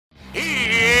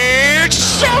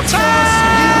It's showtime!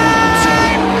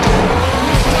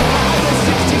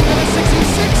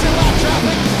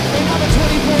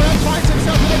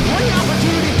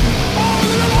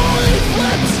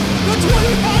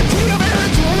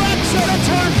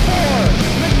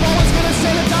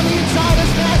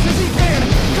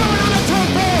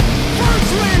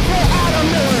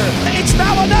 It's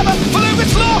now or never for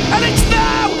Lucas Law, and it's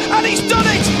now, and he's done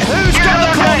it. Who's got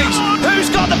the ponies? Who's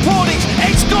got the ponies?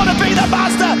 It's got to be the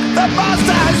Mazda. The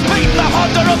Mazda has beaten the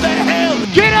Honda up the hill.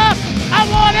 Get up! I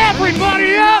want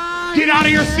everybody up! Get out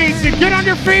of your seats and get on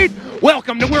your feet.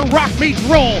 Welcome to where rock meets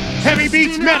roll, heavy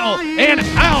meets metal, and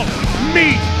out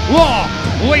meets law.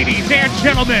 Ladies and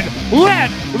gentlemen,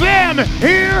 let them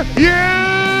hear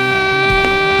you!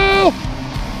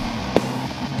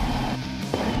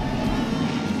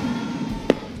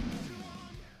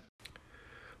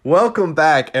 Welcome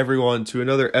back, everyone, to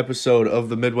another episode of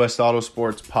the Midwest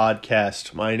Autosports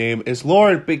Podcast. My name is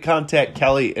Lauren, Big Contact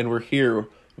Kelly, and we're here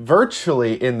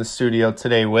virtually in the studio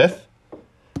today with...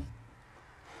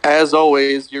 As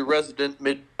always, your resident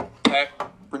mid-pack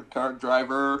sprint car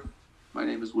driver. My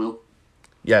name is Will.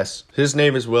 Yes, his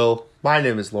name is Will, my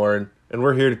name is Lauren, and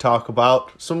we're here to talk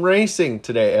about some racing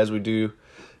today, as we do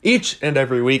each and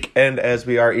every week. And as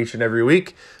we are each and every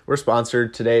week, we're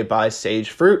sponsored today by Sage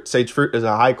Fruit. Sage Fruit is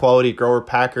a high-quality grower,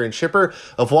 packer, and shipper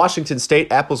of Washington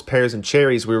State apples, pears, and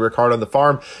cherries. We work hard on the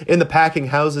farm, in the packing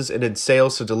houses, and in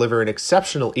sales to deliver an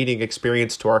exceptional eating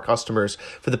experience to our customers.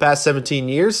 For the past 17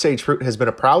 years, Sage Fruit has been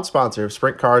a proud sponsor of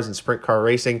sprint cars and sprint car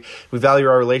racing. We value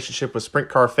our relationship with sprint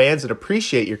car fans and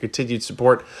appreciate your continued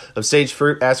support of Sage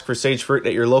Fruit. Ask for Sage Fruit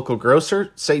at your local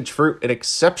grocer. Sage Fruit, an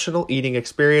exceptional eating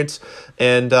experience.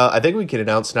 And I think we can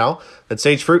announce now that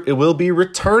Sage Fruit, it will be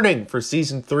returning for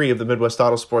Season 3 of the Midwest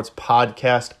Autosports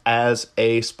Podcast as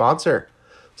a sponsor.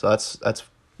 So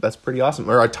that's pretty awesome.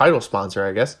 Or a title sponsor,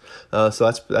 I guess.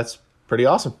 So that's pretty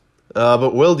awesome.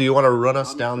 But Will, do you want to run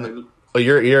us down? Oh,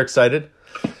 you're excited?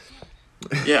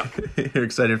 Yeah. You're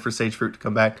excited for Sage Fruit to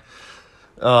come back.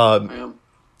 I am.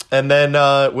 And then,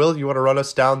 Will, you want to run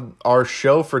us down our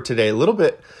show for today? A little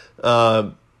bit,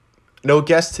 no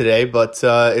guest today, but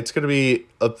it's going to be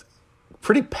a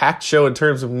pretty packed show in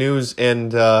terms of news,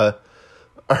 and I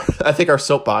think our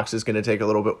soapbox is going to take a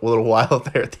little while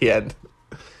there at the end.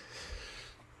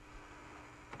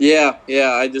 Yeah.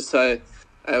 I just had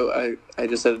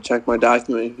to check my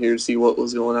document here to see what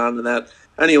was going on in that.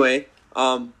 Anyway,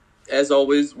 as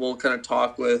always, we'll kind of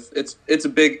talk with it's a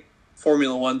big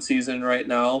Formula One season right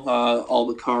now.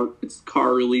 It's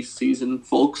car release season,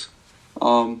 folks.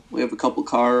 We have a couple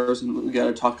cars, and we got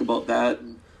to talk about that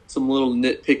and some little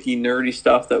nitpicky, nerdy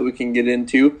stuff that we can get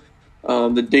into.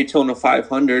 The Daytona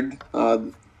 500,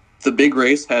 the big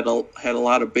race had a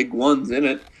lot of big ones in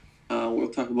it. We'll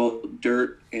talk about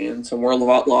dirt and some World of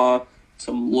Outlaw,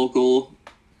 some local,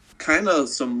 kind of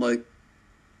some like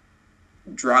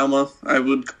drama, I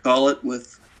would call it,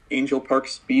 with Angel Park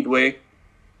Speedway.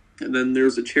 And then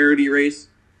there's a charity race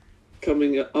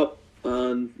coming up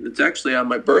it's actually on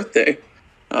my birthday.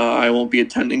 I won't be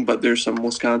attending, but there's some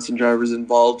Wisconsin drivers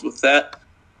involved with that.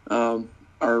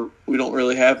 We don't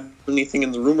really have anything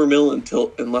in the rumor mill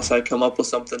unless I come up with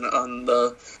something on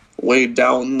the way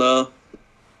down the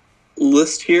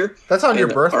list here. That's on your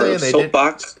birthday, and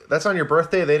soapbox. That's on your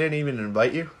birthday. They didn't even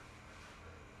invite you.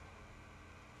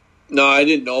 No, I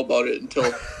didn't know about it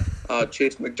until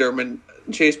Chase McDermott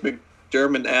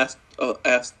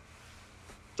asked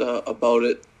about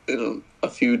it a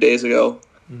few days ago.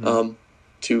 Mm-hmm.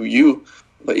 To you.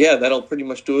 But yeah, that'll pretty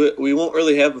much do it. We won't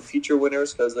really have a feature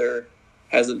winners because there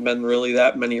hasn't been really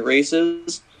that many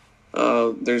races.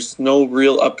 There's no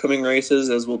real upcoming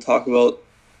races, as we'll talk about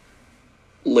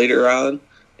later on.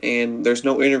 And there's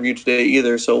no interview today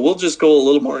either. So we'll just go a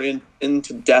little more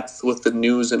into depth with the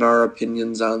news and our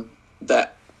opinions on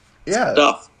that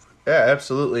stuff. Yeah,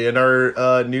 absolutely. And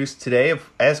our news today,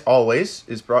 as always,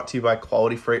 is brought to you by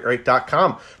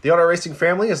QualityFreightRate.com. The auto racing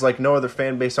family is like no other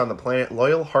fan base on the planet.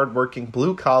 Loyal, hardworking,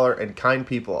 blue-collar, and kind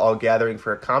people, all gathering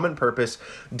for a common purpose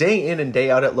day in and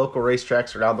day out at local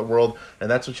racetracks around the world.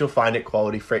 And that's what you'll find at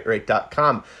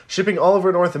QualityFreightRate.com. Shipping all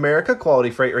over North America,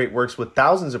 Quality Freight Rate works with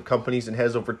thousands of companies and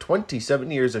has over 27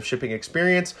 years of shipping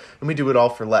experience. And we do it all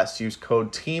for less. Use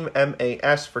code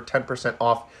TEAMMAS for 10%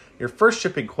 off your first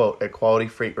shipping quote at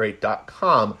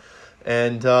QualityFreightRate.com.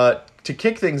 And to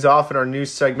kick things off in our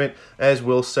news segment, as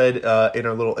Will said in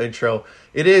our little intro,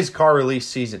 it is car release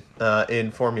season in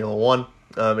Formula One.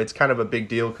 It's kind of a big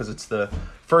deal because it's the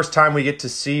first time we get to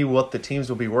see what the teams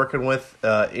will be working with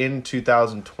in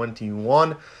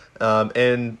 2021.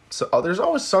 And so there's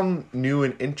always some new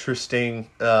and interesting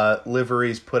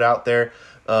liveries put out there.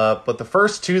 But the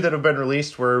first two that have been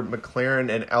released were McLaren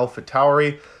and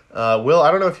AlphaTauri. Will,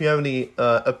 I don't know if you have any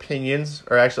opinions,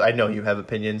 or actually I know you have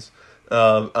opinions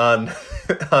on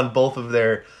on both of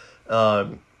their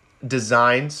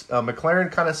designs.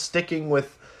 McLaren kind of sticking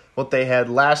with what they had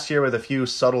last year with a few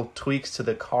subtle tweaks to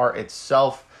the car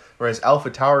itself, whereas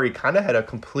AlphaTauri kind of had a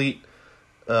complete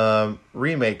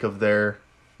remake of their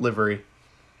livery.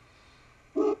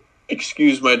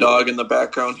 Excuse my dog in the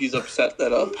background. He's upset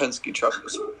that a Penske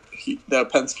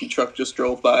truck just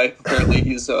drove by. Apparently,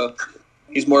 he's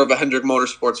more of a Hendrick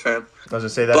Motorsports fan. I was gonna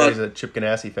say that he's a Chip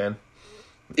Ganassi fan.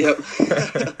 Yep.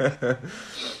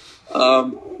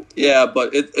 Yeah,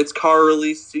 but it's car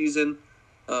release season.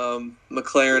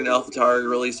 McLaren and AlphaTauri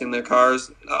releasing their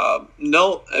cars.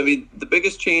 No, I mean the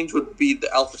biggest change would be the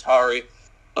AlphaTauri,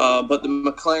 but the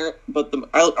McLaren.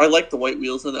 I like the white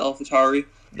wheels on the AlphaTauri.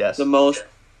 Yes. The most.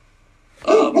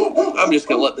 I'm just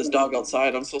gonna let this dog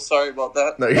outside. I'm so sorry about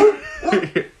that. No,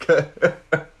 you're good.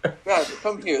 God,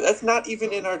 come here. That's not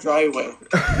even in our driveway.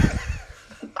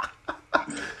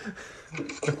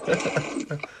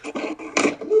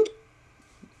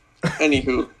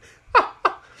 Anywho.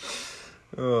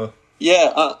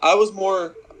 Yeah,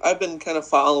 I've been kind of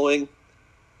following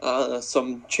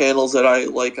some channels that I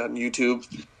like on YouTube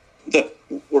that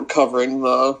were covering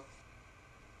the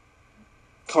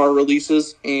car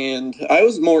releases, and I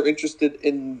was more interested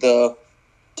in the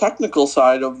technical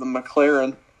side of the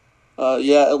McLaren.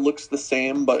 Yeah, it looks the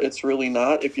same, but it's really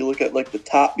not. If you look at like the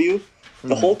top view,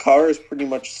 the whole car is pretty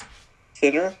much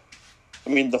thinner. I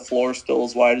mean, the floor is still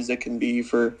as wide as it can be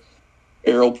for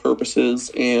aero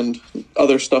purposes and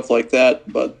other stuff like that,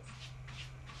 but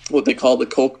what they call the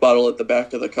Coke bottle at the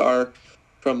back of the car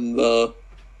from the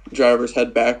driver's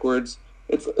head backwards,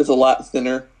 it's a lot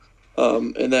thinner.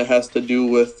 And that has to do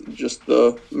with just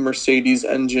the Mercedes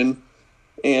engine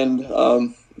and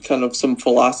kind of some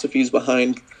philosophies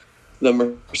behind the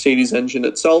Mercedes engine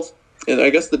itself. And I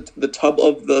guess the tub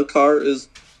of the car is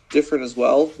different as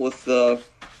well with the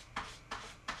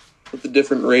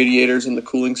different radiators and the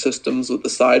cooling systems with the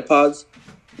side pods.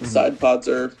 The side pods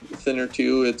are thinner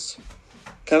too. It's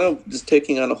kind of just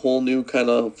taking on a whole new kind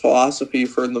of philosophy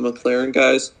for the McLaren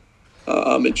guys.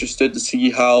 I'm interested to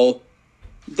see how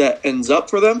that ends up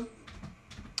for them.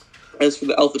 As for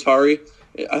the AlphaTauri,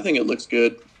 I think it looks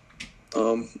good.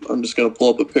 I'm just going to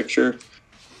pull up a picture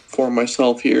for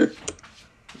myself here.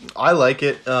 I like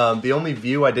it. The only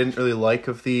view I didn't really like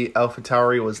of the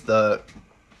AlphaTauri was the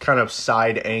kind of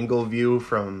side angle view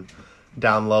from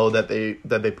down low that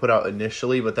they put out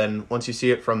initially, but then once you see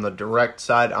it from the direct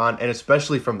side on, and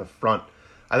especially from the front,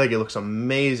 I think it looks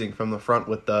amazing from the front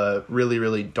with the really,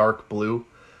 really dark blue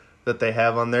that they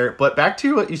have on there. But back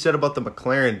to what you said about the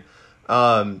McLaren,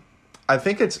 I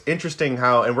think it's interesting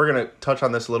how, and we're going to touch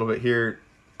on this a little bit here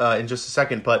in just a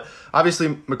second, but obviously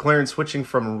McLaren switching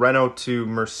from Renault to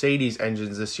Mercedes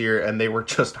engines this year, and they were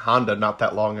just Honda not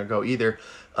that long ago either.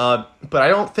 But I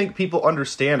don't think people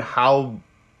understand how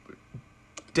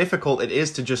difficult it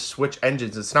is to just switch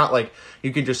engines. It's not like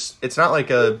you can just, it's not like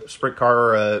a sprint car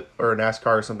or a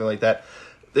NASCAR or something like that.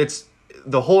 It's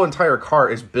the whole entire car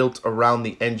is built around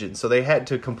the engine. So they had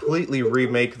to completely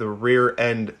remake the rear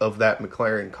end of that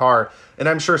McLaren car. And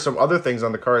I'm sure some other things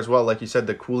on the car as well. Like you said,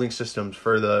 the cooling systems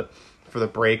for the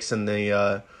brakes and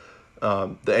the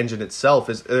engine itself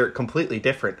they're completely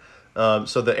different.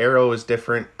 So the aero is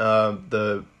different.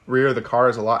 The rear of the car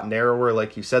is a lot narrower.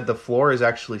 Like you said, the floor is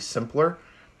actually simpler.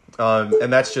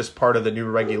 And that's just part of the new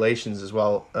regulations as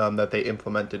well that they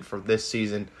implemented for this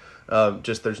season.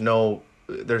 Just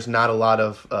there's not a lot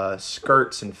of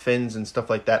skirts and fins and stuff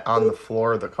like that on the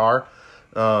floor of the car.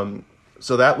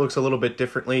 So that looks a little bit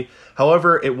differently.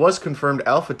 However, it was confirmed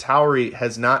AlphaTauri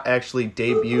has not actually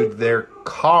debuted their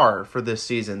car for this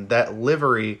season. That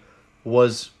livery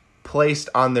was placed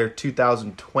on their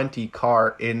 2020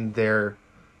 car in their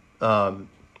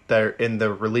in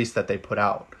the release that they put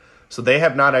out. So they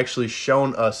have not actually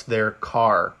shown us their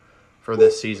car for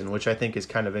this season, which I think is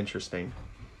kind of interesting.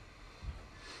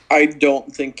 I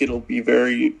don't think it'll be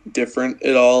very different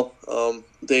at all.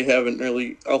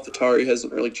 AlphaTauri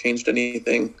hasn't really changed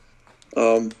anything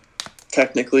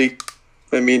technically.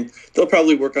 I mean, they'll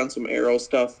probably work on some aero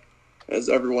stuff as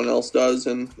everyone else does,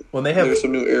 and there's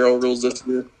some new aero rules this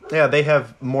year. Yeah, they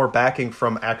have more backing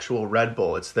from actual Red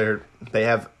Bull. They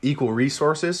have equal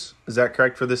resources. Is that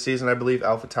correct for this season? I believe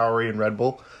AlphaTauri and Red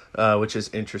Bull, which is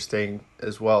interesting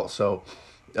as well. So.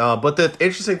 But the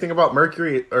interesting thing about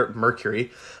about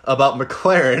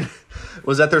McLaren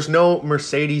was that there's no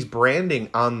Mercedes branding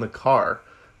on the car.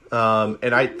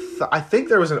 And I think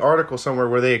there was an article somewhere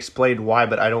where they explained why,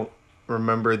 but I don't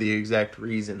remember the exact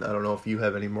reason. I don't know if you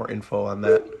have any more info on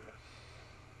that.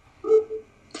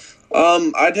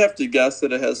 I'd have to guess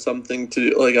that it has something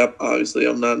to like. Obviously,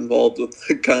 I'm not involved with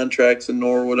the contracts, and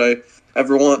nor would I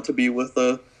ever want to be with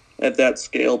at that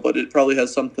scale. But it probably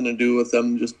has something to do with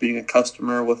them just being a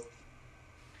customer with.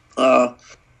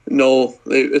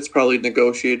 It's probably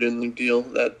negotiated in the deal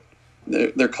that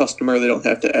their customer. They don't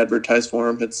have to advertise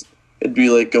for them. It'd be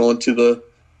like going to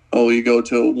you go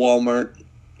to Walmart.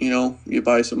 You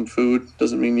buy some food.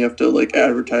 Doesn't mean you have to like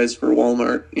advertise for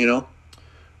Walmart.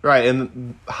 Right,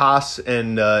 and Haas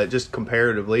and just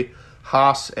comparatively,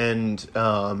 Haas and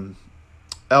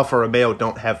Alfa Romeo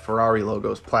don't have Ferrari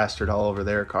logos plastered all over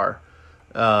their car.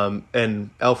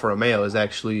 And Alfa Romeo is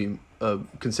actually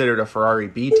considered a Ferrari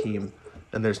B team,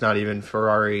 and there's not even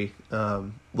Ferrari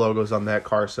logos on that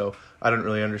car, so I don't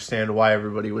really understand why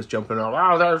everybody was jumping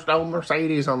on, there's no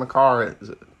Mercedes on the car.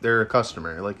 They're a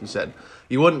customer, like you said.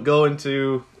 You wouldn't go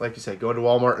into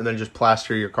Walmart and then just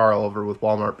plaster your car all over with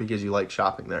Walmart because you like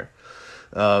shopping there.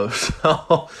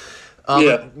 Everything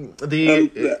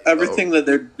that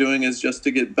they're doing is just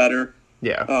to get better.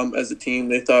 Yeah. As a team,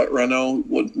 they thought Renault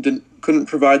couldn't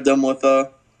provide them with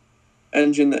a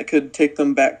engine that could take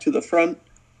them back to the front.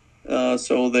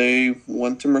 So they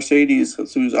went to Mercedes,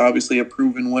 who's obviously a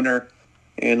proven winner.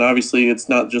 And obviously it's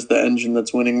not just the engine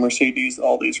that's winning Mercedes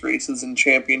all these races and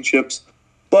championships,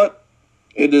 but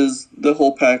it is the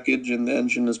whole package, and the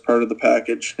engine is part of the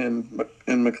package, and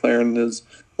McLaren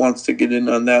wants to get in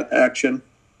on that action.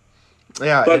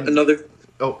 Yeah. But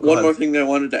one more thing that I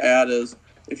wanted to add is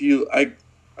I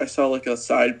saw like a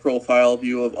side profile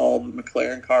view of all the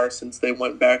McLaren cars since they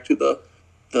went back to the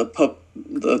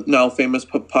now famous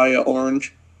Papaya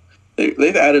Orange.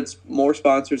 They've added more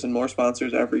sponsors and more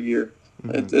sponsors every year.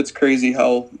 Mm-hmm. It's crazy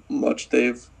how much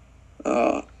they've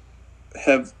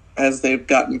as they've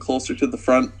gotten closer to the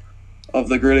front of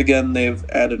the grid again, they've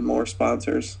added more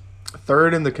sponsors.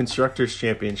 Third in the Constructors'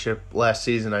 Championship last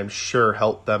season, I'm sure,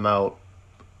 helped them out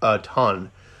a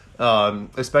ton,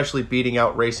 especially beating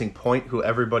out Racing Point, who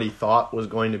everybody thought was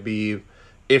going to be,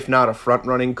 if not a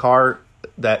front-running car,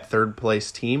 that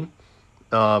third-place team.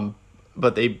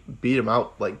 But they beat them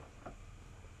out like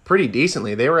pretty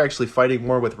decently. They were actually fighting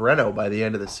more with Renault by the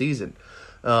end of the season.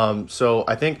 So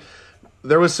I think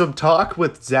there was some talk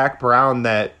with Zach Brown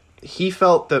that he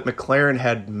felt that McLaren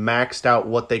had maxed out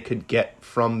what they could get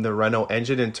from the Renault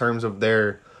engine in terms of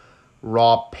their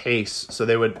raw pace. So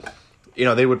they would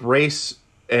race,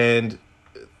 and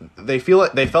they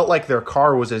felt like their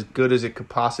car was as good as it could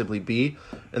possibly be,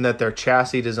 and that their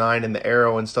chassis design and the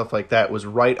aero and stuff like that was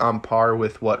right on par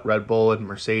with what Red Bull and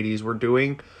Mercedes were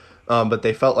doing. But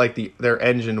they felt like their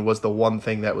engine was the one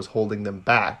thing that was holding them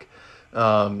back.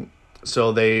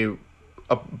 So they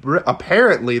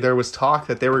apparently there was talk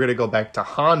that they were going to go back to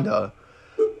Honda,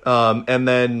 and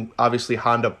then obviously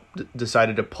Honda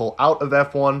decided to pull out of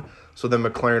F1. So then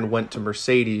McLaren went to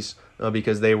Mercedes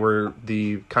because they were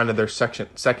the kind of their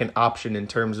second option in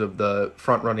terms of the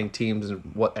front running teams and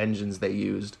what engines they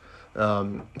used.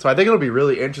 So I think it'll be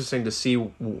really interesting to see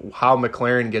how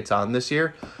McLaren gets on this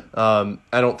year. I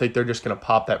don't think they're just going to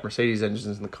pop that Mercedes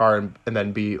engines in the car and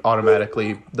then be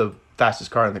automatically the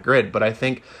fastest car on the grid. But I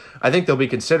think they'll be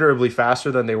considerably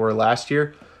faster than they were last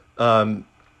year.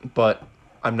 But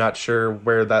I'm not sure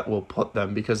where that will put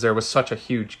them because there was such a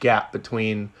huge gap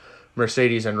between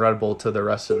Mercedes and Red Bull to the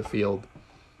rest of the field.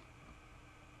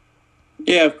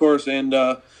 Yeah, of course. And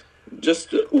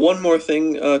just one more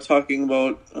thing, talking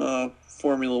about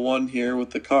Formula One here with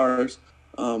the cars.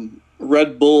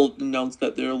 Red Bull announced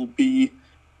that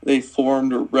they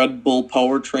formed a Red Bull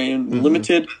Powertrain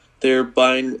Limited. They're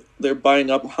buying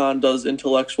up Honda's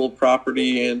intellectual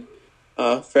property and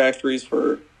factories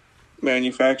for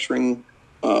manufacturing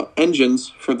engines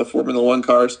for the Formula One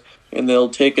cars, and they'll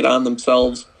take it on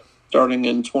themselves starting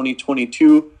in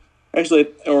 2022. Actually,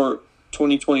 or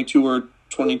 2022 or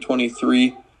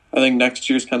 2023. I think next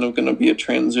year's kind of going to be a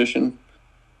transition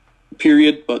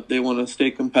period, but they want to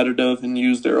stay competitive and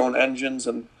use their own engines,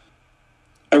 and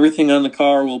everything on the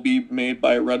car will be made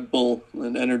by Red Bull,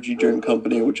 an energy drink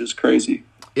company, which is crazy.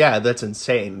 Yeah, that's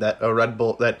insane that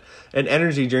an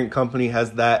energy drink company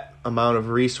has that amount of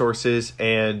resources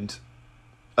and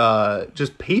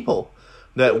just people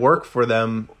that work for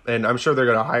them. And I'm sure they're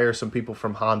going to hire some people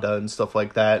from Honda and stuff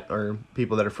like that, or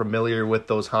people that are familiar with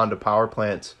those Honda power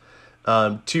plants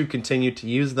to continue to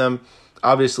use them.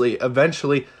 Obviously,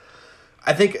 eventually,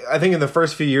 I think in the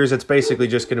first few years, it's basically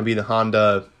just going to be the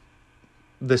Honda,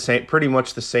 pretty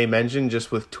much the same engine,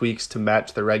 just with tweaks to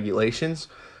match the regulations.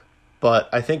 But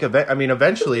I think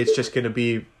eventually it's just going to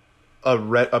be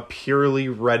a purely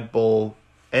Red Bull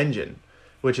engine,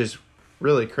 which is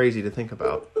really crazy to think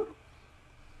about.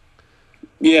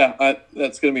 Yeah,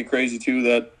 that's going to be crazy too.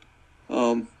 That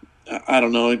I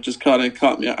don't know. It just kind of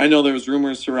caught me. I know there was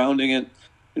rumors surrounding it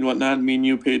and whatnot. Me and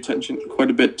you pay attention quite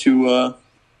a bit to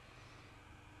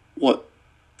what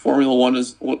Formula One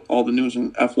is, what all the news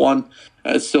in F1.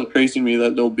 It's still crazy to me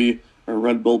that there'll be a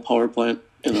Red Bull power plant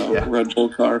in a Red Bull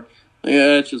car.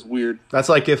 Yeah, it's just weird. That's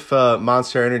like if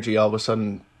Monster Energy all of a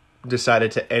sudden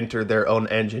decided to enter their own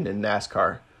engine in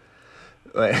NASCAR.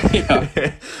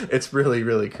 It's really,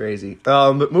 really crazy.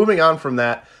 But moving on from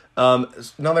that,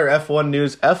 another F1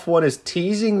 news. F1 is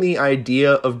teasing the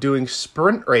idea of doing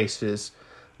sprint races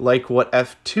like what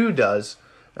F2 does.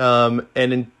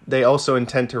 They also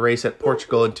intend to race at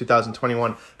Portugal in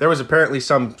 2021. There was apparently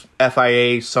some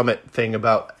FIA summit thing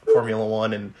about Formula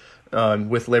One and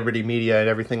with Liberty Media and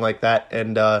everything like that.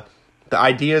 And the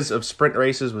ideas of sprint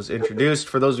races was introduced.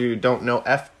 For those of you who don't know,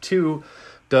 F2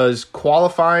 does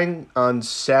qualifying on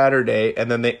Saturday,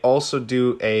 and then they also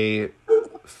do a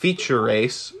feature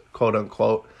race, quote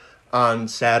unquote, on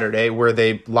Saturday where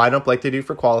they line up like they do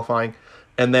for qualifying.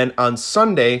 And then on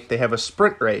Sunday, they have a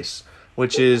sprint race,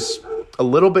 which is a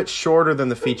little bit shorter than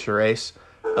the feature race,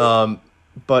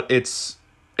 but it's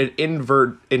an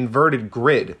inverted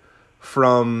grid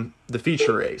from the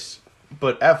feature race.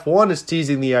 But F1 is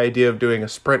teasing the idea of doing a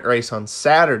sprint race on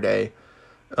Saturday,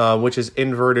 which is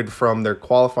inverted from their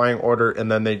qualifying order,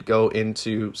 and then they'd go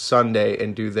into Sunday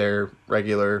and do their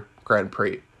regular Grand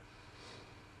Prix,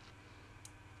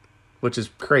 which is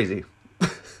crazy.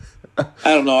 I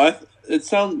don't know.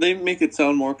 They make it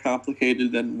sound more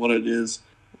complicated than what it is.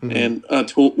 Mm-hmm. And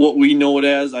to what we know it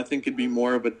as, I think it'd be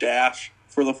more of a dash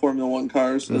for the Formula One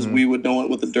cars, as we would know it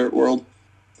with the dirt world.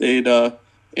 They'd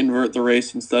invert the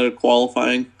race instead of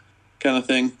qualifying, kind of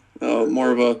thing.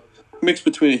 More of a mix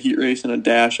between a heat race and a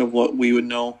dash of what we would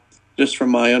know, just from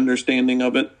my understanding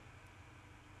of it.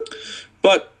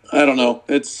 But I don't know.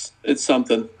 It's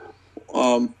something.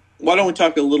 Why don't we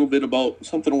talk a little bit about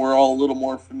something we're all a little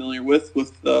more familiar with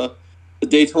the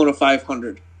Daytona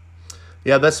 500?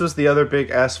 Yeah, this was the other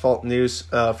big asphalt news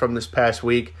from this past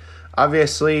week.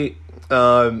 Obviously,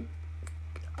 I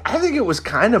think it was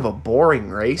kind of a boring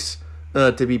race,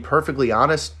 to be perfectly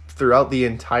honest, throughout the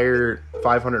entire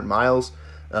 500 miles.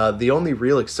 The only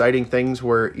real exciting things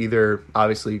were either,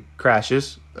 obviously,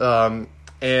 crashes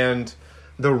and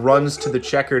the runs to the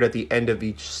checkered at the end of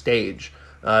each stage,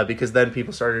 because then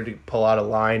people started to pull out a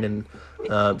line and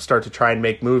start to try and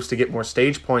make moves to get more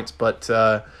stage points. But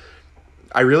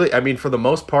I mean, for the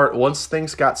most part, once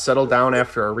things got settled down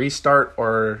after a restart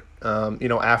or,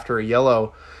 after a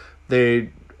yellow,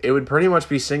 it would pretty much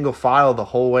be single file the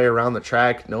whole way around the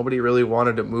track. Nobody really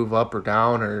wanted to move up or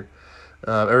down, or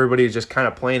everybody was just kind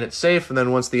of playing it safe. And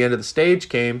then once the end of the stage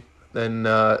came, then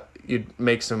you'd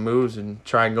make some moves and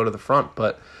try and go to the front.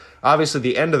 But obviously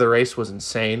the end of the race was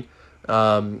insane,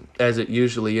 as it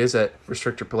usually is at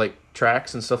restrictor plate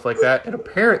tracks and stuff like that. And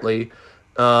apparently,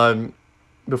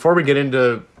 before we get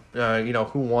into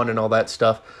who won and all that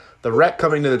stuff, the wreck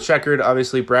coming to the checkered,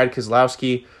 obviously Brad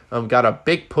Keselowski got a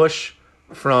big push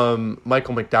from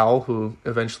Michael McDowell, who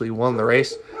eventually won the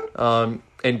race, and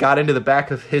got into the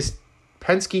back of his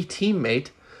Penske teammate,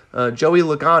 Joey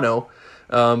Logano.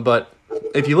 But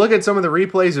if you look at some of the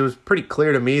replays, it was pretty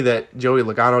clear to me that Joey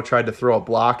Logano tried to throw a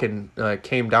block and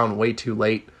came down way too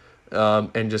late,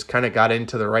 and just kind of got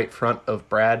into the right front of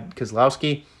Brad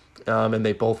Keselowski, and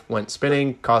they both went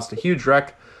spinning, caused a huge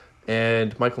wreck,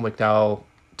 and Michael McDowell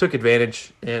took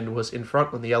advantage and was in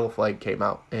front when the yellow flag came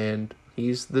out, and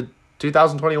he's the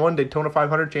 2021 Daytona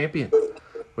 500 champion,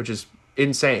 which is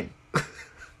insane.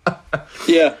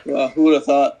 Yeah, who would have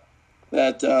thought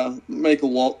that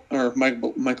Michael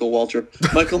McDowell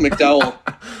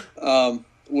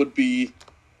would be,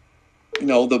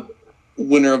 the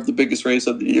winner of the biggest race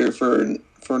of the year for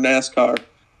NASCAR,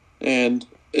 and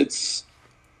it's,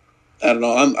 I don't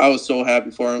know, I was so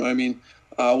happy for him. I mean,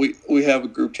 we have a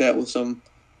group chat with some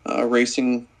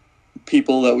racing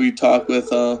people that we talk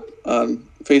with on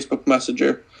Facebook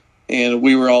Messenger, and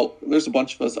there's a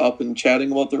bunch of us up and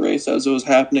chatting about the race as it was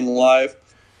happening live.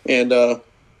 And I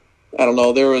don't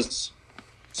know, there was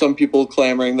some people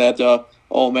clamoring that,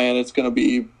 oh man, it's going to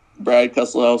be Brad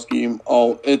Keselowski.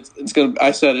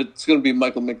 I said it's going to be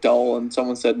Michael McDowell, and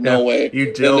someone said no way.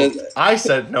 You don't. I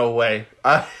said no way.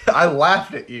 I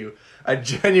laughed at you. I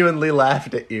genuinely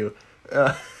laughed at you.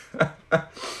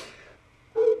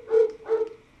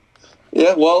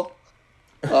 Yeah, well,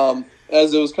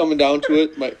 as it was coming down to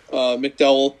it,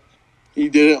 McDowell, he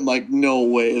did it. I'm like, no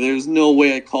way. There's no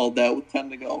way I called that with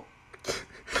 10 to go.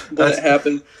 But it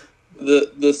happened.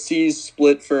 The C's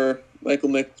split for Michael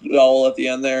McDowell at the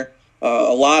end there,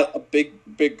 A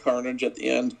big carnage at the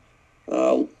end.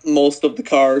 Most of the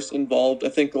cars involved, I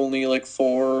think only like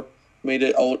 4 made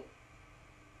it out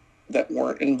that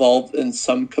weren't involved in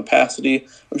some capacity.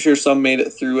 I'm sure some made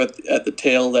it through at the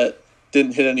tail that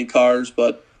didn't hit any cars,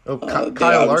 but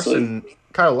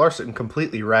Kyle Larson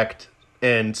completely wrecked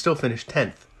and still finished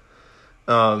 10th.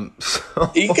 So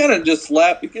he kind of just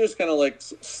slapped. He just kind of like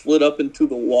slid up into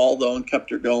the wall though and kept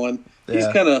her going.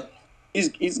 Yeah.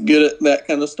 He's good at that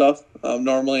kind of stuff.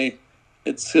 Normally,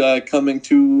 it's coming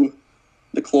to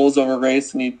the close of a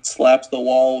race and he slaps the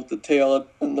wall with the tail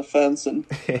and the fence and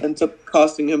ends up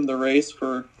costing him the race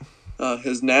for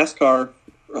his NASCAR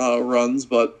runs.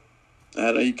 But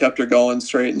he kept her going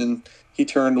straight and he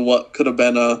turned what could have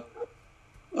been a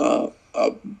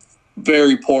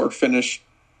very poor finish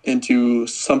into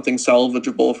something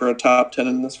salvageable for a top 10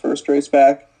 in this first race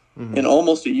back in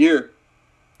almost a year.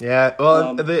 Yeah,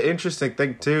 well, the interesting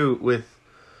thing, too, with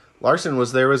Larson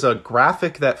was there was a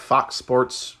graphic that Fox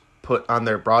Sports put on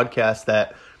their broadcast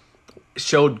that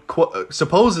showed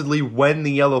supposedly when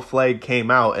the yellow flag came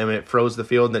out, and it froze the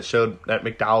field, and it showed that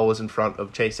McDowell was in front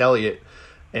of Chase Elliott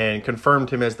and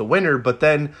confirmed him as the winner. But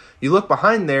then you look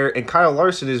behind there, and Kyle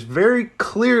Larson is very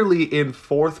clearly in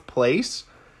 4th place,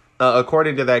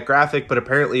 according to that graphic, but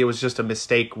apparently it was just a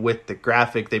mistake with the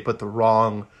graphic. They put the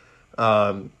wrong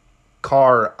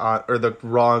car on, or the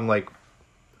wrong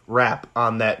wrap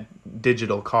on that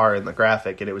digital car in the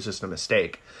graphic, and it was just a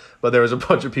mistake. But there was a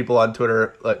bunch of people on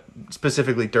Twitter,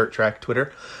 specifically Dirt Track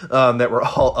Twitter, that were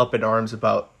all up in arms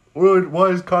about why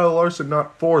is Kyle Larson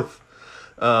not 4th.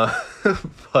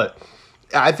 But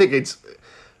I think it's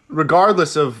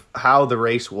regardless of how the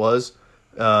race was.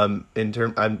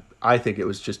 I think it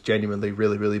was just genuinely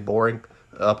really, really boring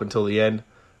up until the end.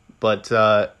 But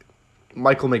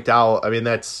Michael McDowell, I mean,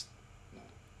 that's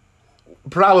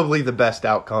probably the best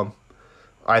outcome.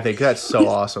 I think that's so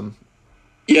awesome.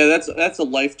 Yeah, that's a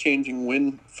life-changing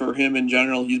win for him in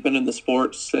general. He's been in the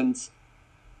sport since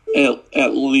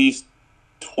at least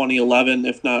 2011,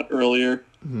 if not earlier.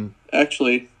 Mm-hmm.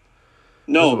 Actually,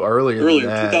 no, earlier than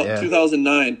that,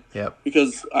 2009. Yep.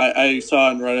 Because I saw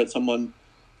on Reddit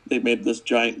they made this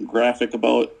giant graphic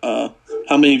about how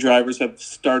many drivers have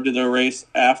started a race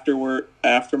after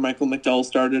Michael McDowell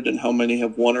started and how many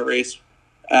have won a race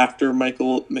after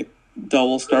Michael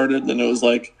McDowell started. And it was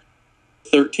like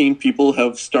 13 people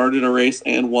have started a race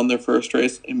and won their first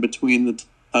race in between the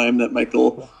time that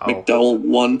Michael McDowell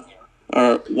won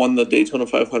the Daytona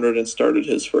 500 and started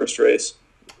his first race.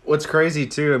 What's crazy,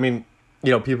 too, I mean,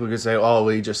 people could say, oh, well,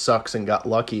 he just sucks and got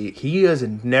lucky. He has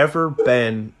never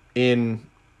been in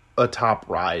a top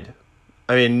ride.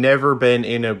 I mean, never been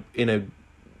in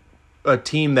a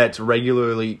team that's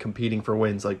regularly competing for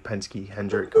wins like Penske,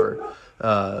 Hendrick, or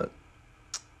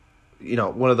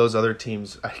one of those other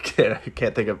teams. I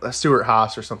can't think of Stuart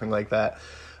Haas or something like that.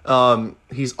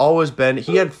 He's always been.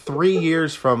 He had 3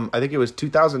 years from I think it was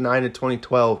 2009 to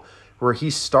 2012 where he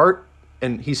started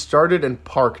and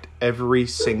parked every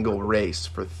single race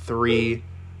for 3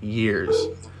 years.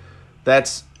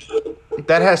 That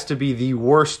has to be the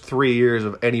worst 3 years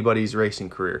of anybody's racing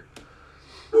career.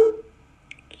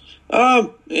 Yeah,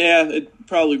 it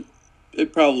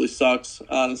probably sucks,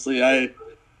 honestly.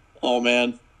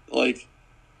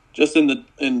 Just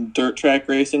in dirt track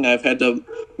racing, I've had to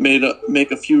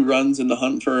make a few runs in the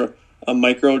hunt for a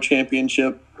micro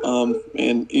championship,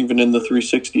 and even in the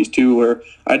 360s too, where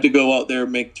I had to go out there,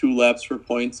 make 2 laps for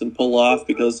points and pull off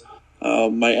because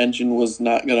my engine was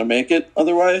not going to make it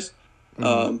otherwise.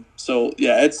 So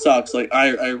yeah, it sucks.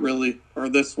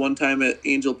 This one time at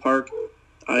Angel Park,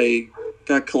 I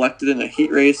got collected in a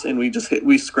heat race and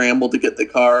we scrambled to get the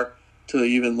car to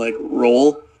even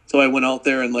roll. So I went out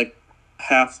there and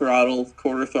half throttle,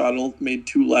 quarter throttle, made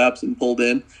 2 laps and pulled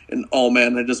in. And oh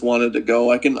man, I just wanted to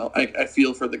go. I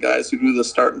feel for the guys who do the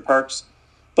starting parks,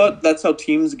 but that's how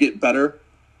teams get better.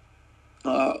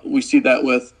 We see that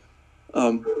with,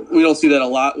 we don't see that a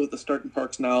lot with the starting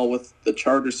parks now with the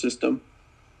charter system,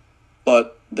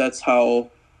 but that's how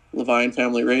Levine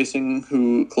Family Racing,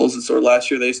 who closed the store last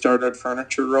year, they started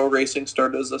Furniture Row Racing,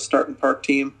 started as a starting park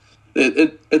team.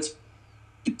 It's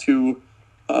to,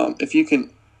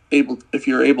 if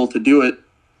you're able to do it,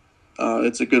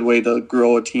 it's a good way to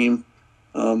grow a team,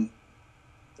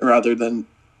 rather than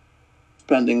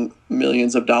spending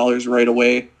millions of dollars right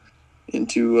away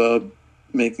into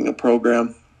making a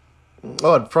program.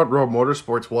 Oh, and Front Row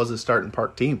Motorsports was a starting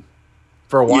park team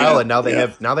for a while, and now they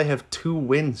have 2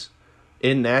 wins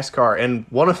in NASCAR, and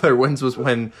one of their wins was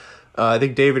when I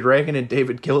think David Reagan and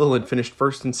David Gilliland finished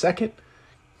first and second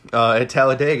at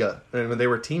Talladega, and when they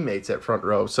were teammates at Front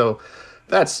Row. So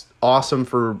that's awesome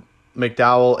for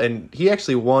McDowell, and he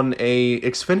actually won a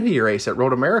Xfinity race at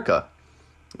Road America,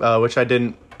 which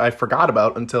I forgot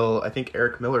about until I think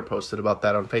Eric Miller posted about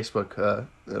that on Facebook.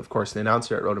 Of course, the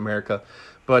announcer at Road America.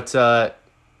 But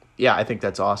yeah, I think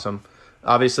that's awesome.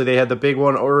 Obviously, they had the big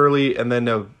one early, and then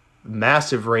a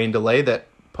massive rain delay that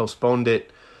postponed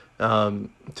it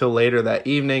till later that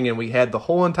evening, and we had the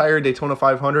whole entire Daytona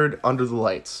 500 under the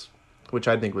lights, which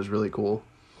I think was really cool.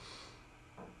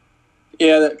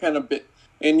 Yeah, that kind of bit.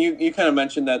 And you kind of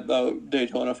mentioned that the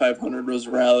Daytona 500 was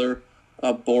rather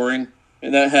boring,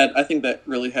 and I think that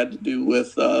really had to do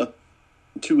with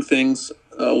two things,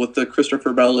 with the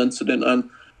Christopher Bell incident on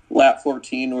lap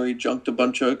 14 where he junked a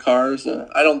bunch of cars.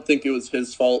 I don't think it was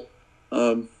his fault.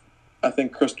 I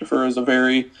think Christopher is a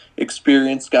very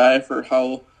experienced guy for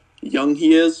how young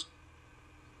he is,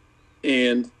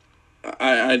 and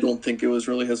I don't think it was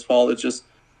really his fault. It's just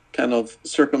kind of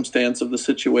circumstance of the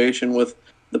situation with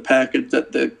the package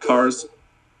that the cars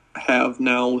have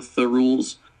now with the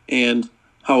rules and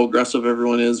how aggressive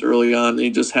everyone is early on. He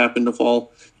just happened to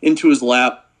fall into his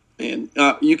lap, and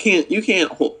you can't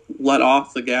let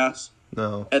off the gas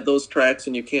at those tracks,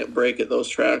 and you can't brake at those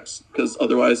tracks because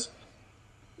otherwise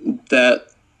that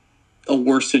a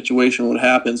worse situation would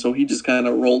happen. So he just kind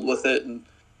of rolled with it, and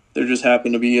there just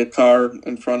happened to be a car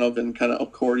in front of and kind of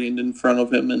accordioned in front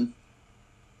of him and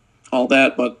all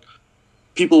that. But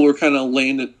people were kind of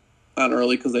laying it on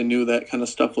early because they knew that kind of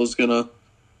stuff was going to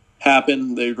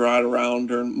happen. They'd ride around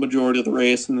during majority of the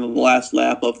race, and then the last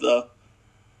lap of the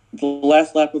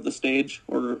stage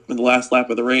or the last lap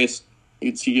of the race,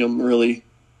 you'd see them really,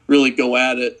 really go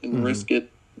at it and risk it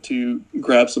to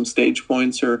grab some stage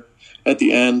points or at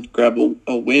the end grab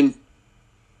a win.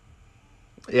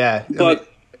 Yeah, but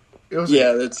it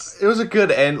was a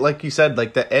good end, like you said.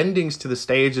 Like the endings to the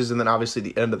stages, and then obviously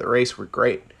the end of the race were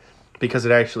great because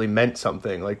it actually meant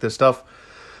something. Like the stuff,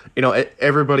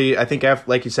 everybody. I think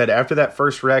like you said, after that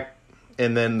first wreck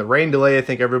and then the rain delay, I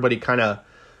think everybody kind of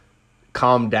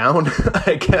calmed down,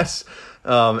 I guess,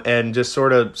 and just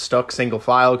sort of stuck single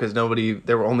file because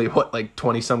there were only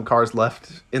 20 some cars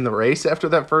left in the race after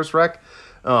that first wreck.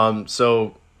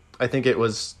 So I think it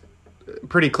was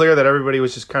pretty clear that everybody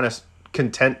was just kind of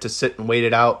content to sit and wait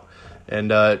it out and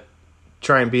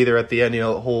try and be there at the end.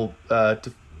 The whole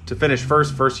to finish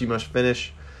first you must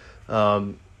finish.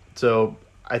 So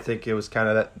I think it was kind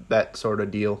of that sort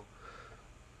of deal.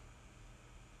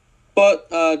 But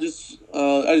I just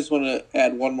want to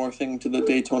add one more thing to the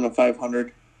Daytona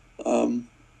 500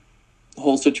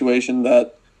 whole situation.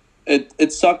 That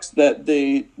it sucks that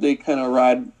they kind of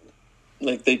ride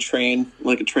like they train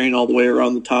like a train all the way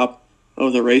around the top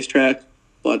of the racetrack.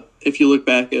 But if you look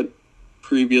back at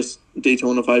previous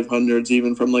Daytona 500s,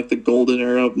 even from like the golden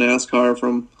era of NASCAR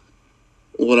from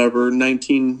whatever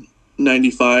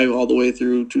 1995 all the way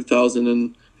through 2000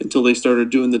 and until they started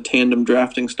doing the tandem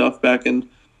drafting stuff back in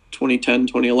 2010,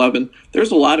 2011,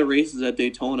 there's a lot of races at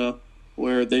Daytona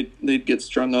where they'd get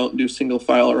strung out and do single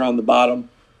file around the bottom.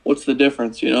 What's the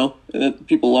difference, And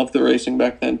people loved the racing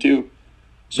back then too.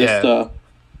 It's just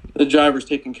the drivers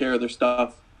taking care of their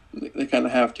stuff. They kind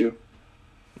of have to.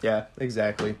 Yeah,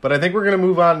 exactly. But I think we're going to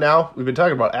move on now. We've been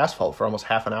talking about asphalt for almost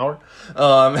half an hour.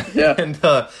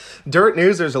 And dirt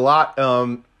news, there's a lot.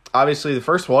 Obviously, the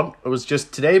first one was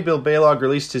just today. Bill Balog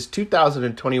released his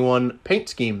 2021 paint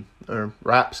scheme or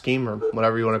wrap scheme or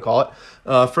whatever you want to call it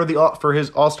for his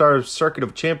All-Star Circuit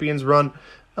of Champions run.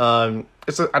 I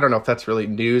don't know if that's really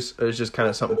news. It was just kind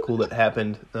of something cool that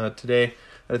happened today.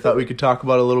 I thought we could talk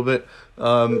about a little bit.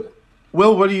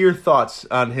 Will, what are your thoughts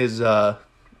on his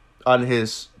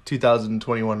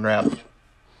 2021 wrap?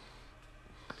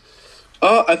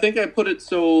 I think I put it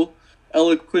so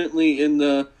eloquently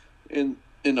in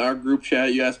our group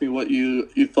chat. You asked me what you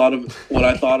thought of what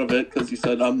I thought of it because you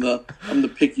said I'm the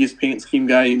pickiest paint scheme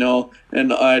guy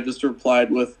and I just replied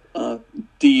with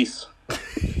D's.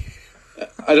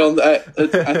 I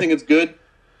think it's good.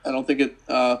 I don't think it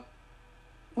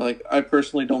I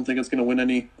personally don't think it's going to win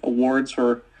any awards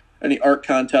for any art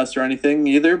contest or anything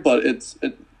either, but it's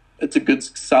a good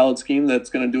solid scheme that's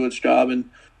going to do its job and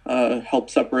help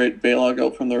separate Balog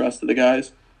out from the rest of the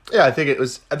guys. Yeah, I think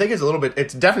it's a little bit.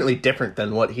 It's definitely different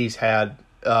than what he's had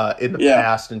in the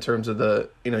past in terms of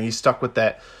he's stuck with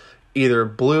that either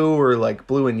blue or like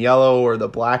blue and yellow or the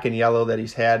black and yellow that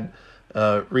he's had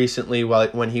recently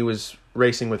when he was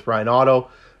racing with Ryan Auto,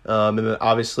 and then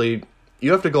obviously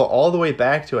you have to go all the way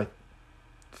back to I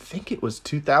think it was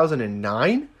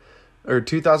 2009 or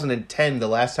 2010 the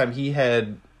last time he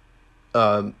had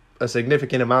a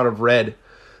significant amount of red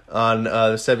on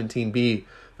the 17B.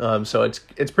 So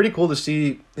it's pretty cool to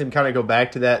see him kind of go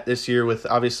back to that this year with,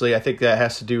 obviously, I think that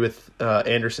has to do with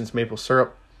Anderson's maple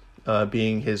syrup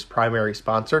being his primary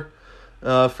sponsor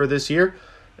for this year.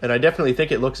 And I definitely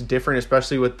think it looks different,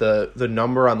 especially with the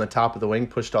number on the top of the wing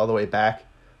pushed all the way back.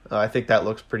 I think that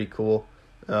looks pretty cool.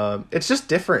 It's just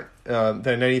different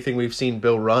than anything we've seen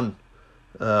Bill run,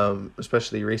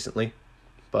 especially recently.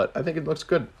 But I think it looks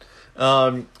good.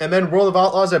 And then World of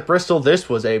Outlaws at Bristol. This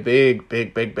was a big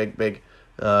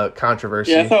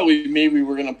controversy. Yeah, I thought we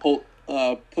were going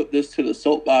to put this to the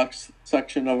soapbox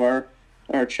section of our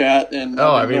chat, and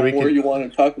you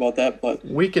want to talk about that, but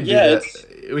we could do that.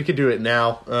 We could do it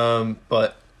now,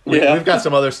 but we've got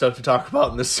some other stuff to talk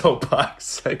about in the soapbox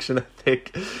section, I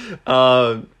think.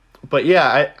 But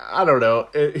yeah, I don't know.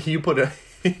 You put a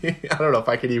I don't know if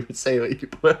I can even say what you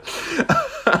put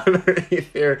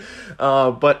underneath here,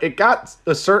 but it got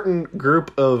a certain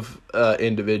group of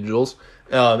individuals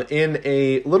in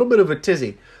a little bit of a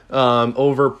tizzy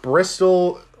over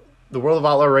Bristol, the World of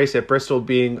Outlaw race at Bristol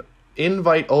being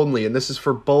invite only, and this is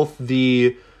for both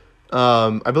the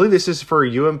I believe this is for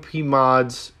UMP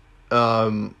mods,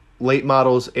 late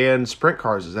models, and sprint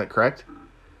cars. Is that correct?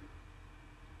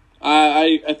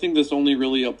 I think this only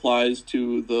really applies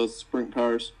to the sprint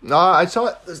cars. I saw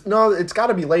it. No, it's got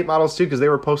to be late models too, because they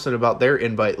were posting about their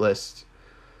invite lists.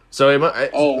 So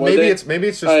maybe it's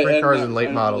just sprint cars and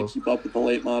late models. Keep up with the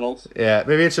late models. Yeah,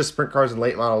 maybe it's just sprint cars and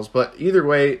late models. But either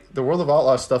way, the World of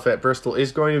Outlaws stuff at Bristol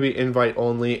is going to be invite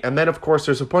only. And then of course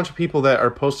there's a bunch of people that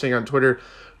are posting on Twitter,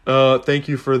 thank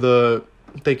you for the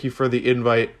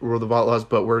invite, World of Outlaws,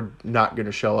 but we're not going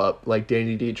to show up. Like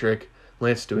Danny Dietrich,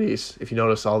 Lance Deweese. If you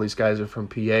notice, all these guys are from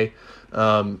PA.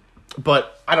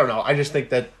 But I don't know. I just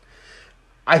think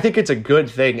I think it's a good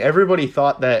thing. Everybody's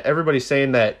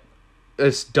saying that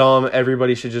it's dumb.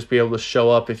 Everybody should just be able to show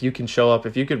up. If you can show up,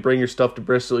 if you could bring your stuff to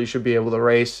Bristol, you should be able to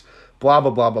race. Blah, blah,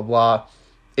 blah, blah, blah.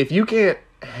 If you can't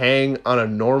hang on a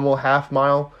normal half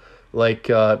mile, like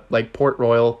Port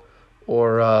Royal,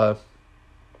 or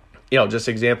just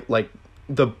example like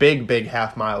the big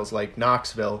half miles like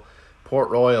Knoxville, Port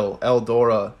Royal,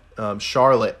 Eldora,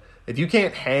 Charlotte. If you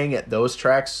can't hang at those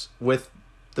tracks with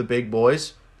the big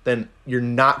boys, then you're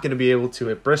not going to be able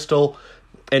to at Bristol.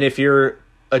 And if you're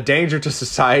a danger to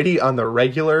society on the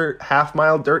regular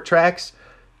half-mile dirt tracks,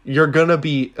 you're going to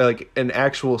be like an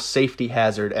actual safety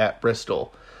hazard at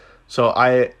Bristol. So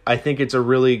I think it's a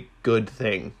really good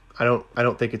thing. I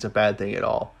don't think it's a bad thing at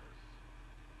all.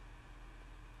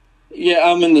 Yeah,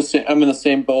 I'm in the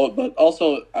same boat, but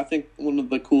also I think one of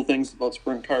the cool things about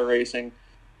sprint car racing,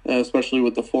 especially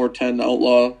with the 410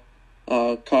 Outlaw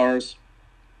cars,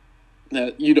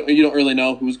 that you don't really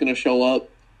know who's going to show up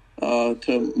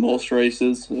to most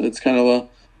races. It's kind of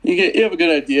you have a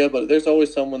good idea, but there's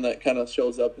always someone that kind of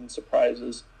shows up and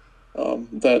surprises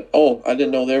that, I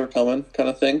didn't know they were coming, kind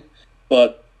of thing.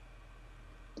 But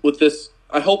with this,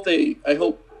 I hope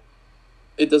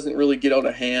it doesn't really get out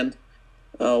of hand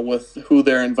with who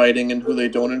they're inviting and who they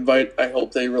don't invite. I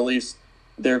hope they release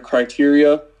their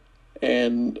criteria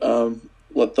and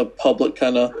let the public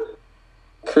kind of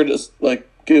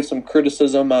give some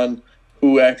criticism on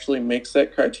who actually makes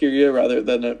that criteria, rather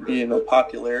than it being a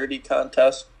popularity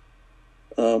contest.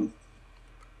 Because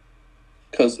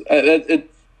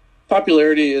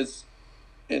popularity is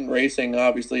in racing,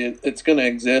 obviously it's going to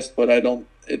exist, but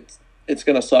it's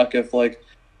going to suck if like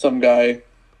some guy,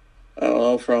 I don't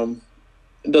know, from,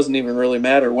 it doesn't even really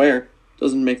matter where,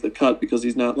 doesn't make the cut because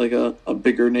he's not like a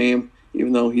bigger name,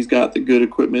 even though he's got the good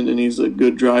equipment and he's a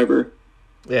good driver.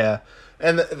 Yeah.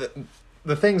 And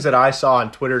the things that I saw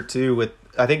on Twitter too, with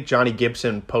I think Johnny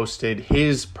Gibson posted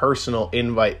his personal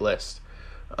invite list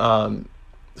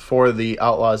for the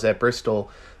Outlaws at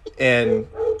Bristol, and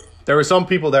there were some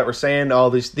people that were saying,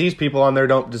 these people on there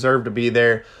don't deserve to be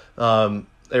there.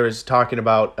 There was talking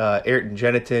about Ayrton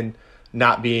Genitin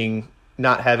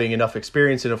not having enough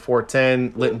experience in a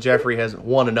 410. Linton Jeffrey hasn't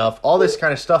won enough. All this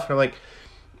kind of stuff. And I'm like,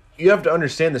 you have to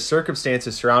understand the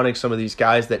circumstances surrounding some of these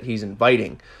guys that he's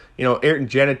inviting. Ayrton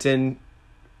Genitin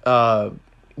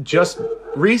just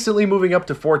recently moving up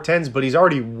to 410s, but he's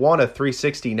already won a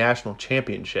 360 national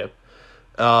championship.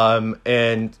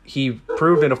 And he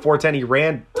proved in a 410, he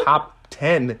ran top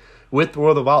 10 with the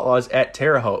World of Outlaws at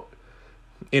Terre Haute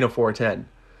in a 410.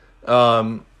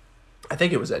 I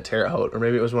think it was at Terre Haute, or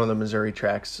maybe it was one of the Missouri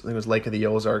tracks. I think it was Lake of the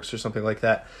Ozarks or something like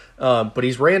that. But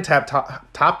he's ran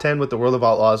top 10 with the World of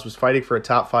Outlaws, was fighting for a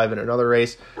top 5 in another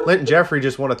race. Linton Jeffrey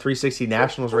just won a 360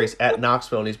 Nationals race at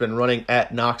Knoxville, and he's been running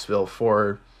at Knoxville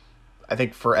for, I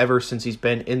think, forever since he's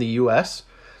been in the U.S.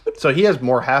 So he has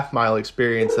more half-mile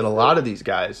experience than a lot of these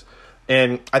guys.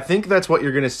 And I think that's what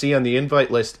you're going to see on the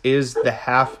invite list is the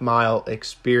half-mile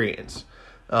experience.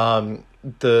 Having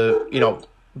the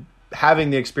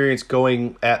experience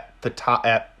going at the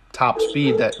top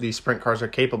speed that these sprint cars are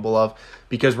capable of,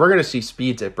 because we're going to see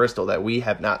speeds at Bristol that we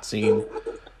have not seen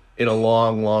in a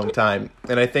long, long time.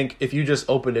 And I think if you just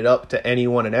opened it up to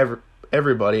anyone and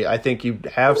everybody, I think you'd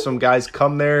have some guys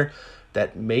come there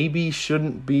that maybe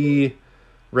shouldn't be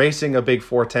racing a big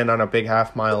 410 on a big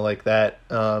half mile like that,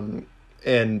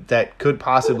 and that could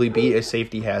possibly be a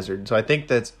safety hazard. So I think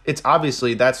that's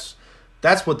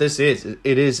what this is.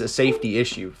 It is a safety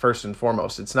issue first and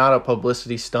foremost. It's not a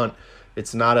publicity stunt.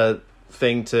 It's not a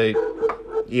thing to,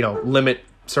 limit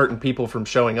certain people from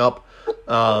showing up.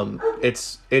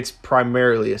 It's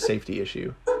primarily a safety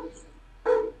issue.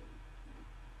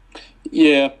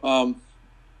 Yeah, I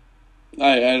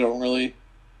don't really.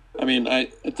 I mean,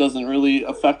 it doesn't really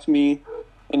affect me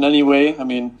in any way. I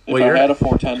mean, if I had a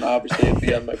 410, obviously it'd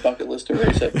be on my bucket list to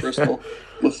race at Bristol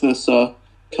with this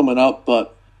coming up.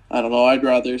 But I don't know. I'd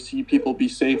rather see people be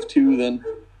safe too than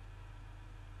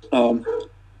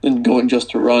going just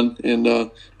to run.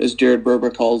 And as Jared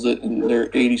Berber calls it, and they're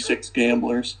 86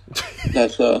 gamblers.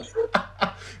 That's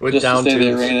With just down to say twos.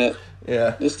 they ran it.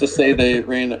 Yeah. Just to say they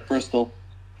ran at Bristol.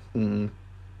 Mm-hmm.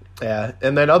 Yeah,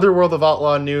 and then other World of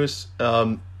Outlaw news,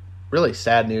 really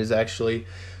sad news actually.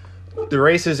 The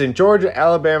races in Georgia,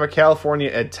 Alabama,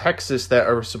 California, and Texas that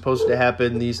are supposed to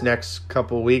happen these next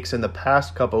couple weeks and the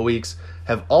past couple weeks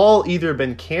have all either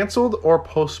been canceled or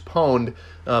postponed.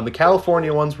 The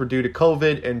California ones were due to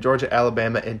COVID, and Georgia,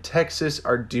 Alabama, and Texas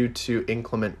are due to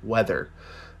inclement weather.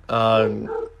 And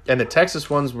the Texas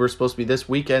ones were supposed to be this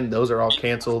weekend. Those are all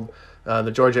canceled.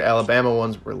 The Georgia, Alabama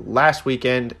ones were last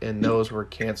weekend, and those were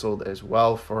canceled as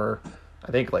well for,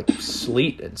 I think, like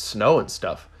sleet and snow and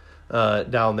stuff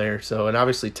down there. So, and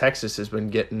obviously Texas has been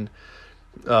getting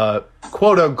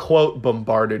quote unquote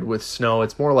bombarded with snow.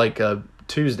 It's more like a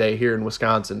Tuesday here in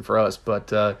Wisconsin for us,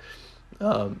 but I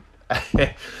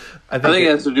think it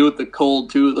has to do with the cold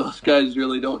too. Those guys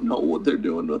really don't know what they're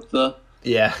doing with the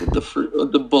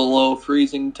the below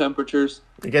freezing temperatures.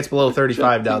 It gets below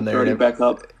 35 down there. And back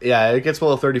up. Yeah, it gets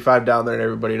below 35 down there, and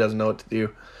everybody doesn't know what to do.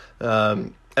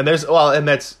 And that's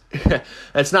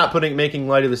that's not making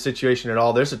light of the situation at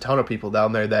all. There's a ton of people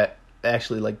down there that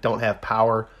actually don't have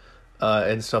power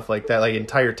and stuff like that. Like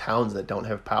entire towns that don't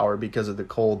have power because of the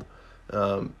cold,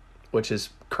 which is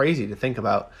crazy to think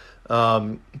about.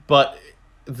 But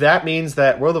that means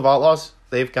that World of Outlaws,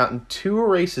 they've gotten 2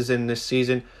 races in this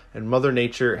season, and Mother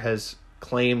Nature has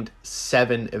claimed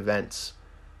 7 events.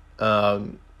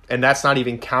 And that's not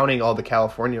even counting all the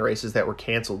California races that were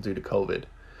canceled due to COVID.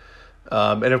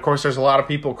 And of course, there's a lot of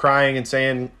people crying and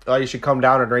saying, oh, you should come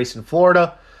down and race in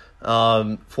Florida.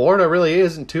 Florida really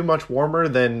isn't too much warmer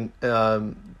than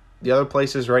the other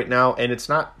places right now, and it's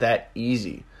not that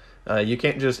easy. You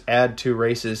can't just add 2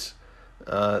 races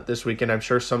this weekend. I'm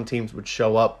sure some teams would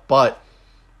show up, but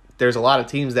there's a lot of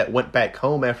teams that went back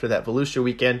home after that Volusia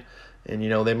weekend, and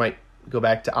they might go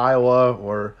back to Iowa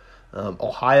or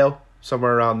Ohio,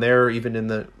 somewhere around there, even in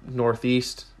the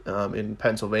Northeast, in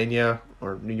Pennsylvania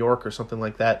or New York or something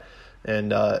like that.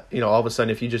 And all of a sudden,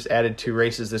 if you just added 2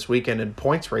 races this weekend, and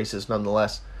points races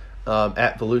nonetheless,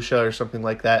 at Volusia or something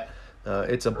like that,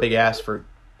 it's a big ask for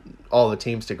all the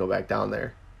teams to go back down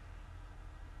there.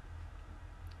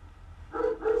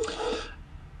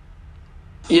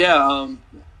 Yeah,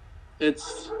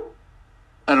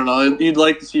 I don't know. You'd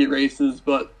like to see races,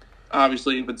 but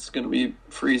obviously, if it's going to be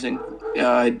freezing,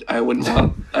 yeah, I wouldn't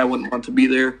want to be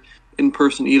there in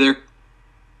person either.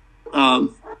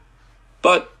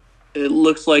 But it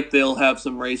looks like they'll have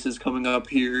some races coming up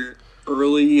here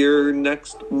earlier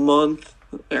next month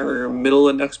or middle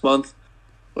of next month,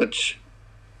 which,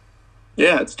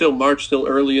 yeah, it's still March, still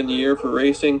early in the year for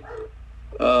racing.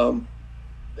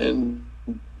 And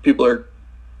people are,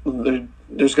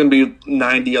 there's going to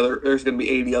be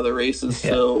 80 other races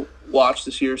to watch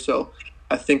this year. So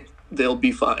I think they'll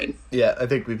be fine. Yeah, I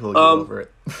think people will get over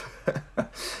it.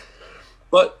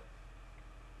 But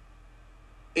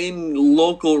in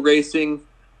local racing,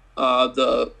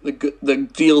 the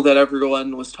deal that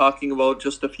everyone was talking about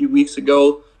just a few weeks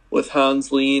ago with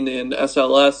Hans Lean and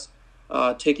SLS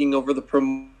taking over the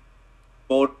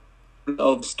promote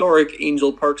of historic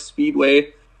Angel Park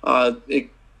Speedway,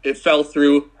 it fell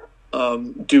through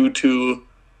due to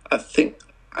I think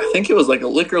it was like a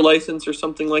liquor license or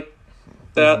something like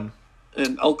that,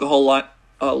 an alcohol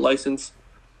license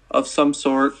of some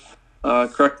sort.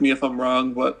 Correct me if I'm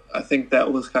wrong, but I think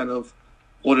that was kind of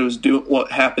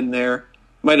what happened there.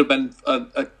 Might have been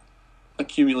a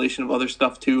accumulation of other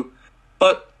stuff too,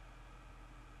 but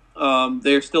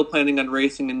They're still planning on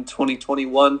racing in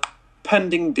 2021,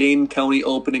 pending Dane County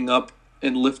opening up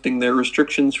and lifting their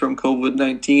restrictions from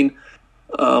COVID-19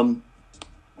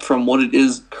 from what it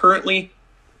is currently.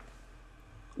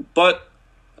 But,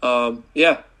 everyone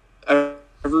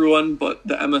but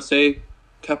the MSA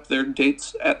kept their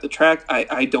dates at the track.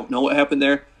 I don't know what happened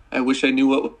there. I wish I knew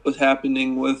what was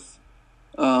happening with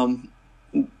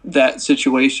that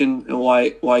situation and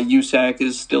why USAC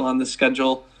is still on the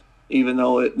schedule, even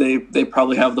though they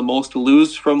probably have the most to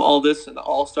lose from all this, and the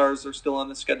All-Stars are still on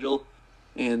the schedule.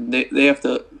 And they have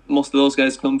to, most of those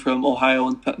guys come from Ohio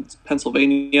and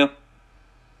Pennsylvania.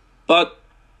 But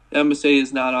MSA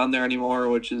is not on there anymore,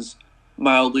 which is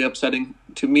mildly upsetting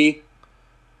to me.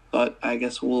 But I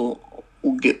guess we'll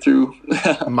get through.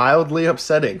 Mildly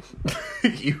upsetting.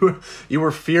 You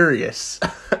were furious.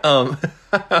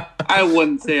 I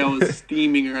wouldn't say I was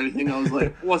steaming or anything. I was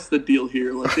like, what's the deal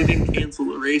here? Like, they didn't cancel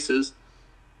the races.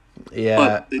 Yeah.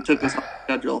 But they took us off the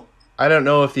schedule. I don't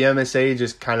know if the MSA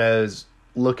just kind of is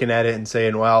looking at it and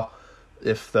saying, well,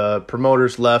 if the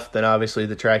promoters left, then obviously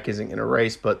the track isn't going to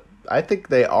race. But I think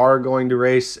they are going to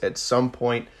race at some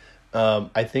point.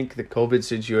 I think the COVID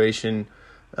situation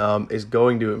is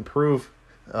going to improve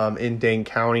in Dane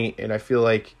County, and I feel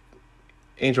like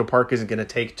Angel Park isn't going to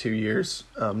take 2 years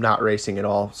not racing at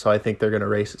all. So I think they're going to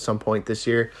race at some point this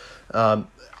year. I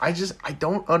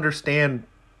don't understand.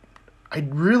 I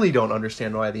really don't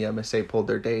understand why the MSA pulled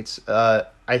their dates.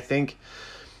 I think,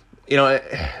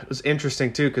 it was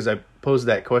interesting too, because I posed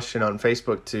that question on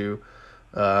Facebook to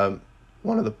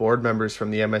one of the board members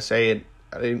from the MSA, and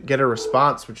I didn't get a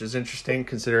response, which is interesting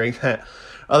considering that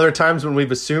other times when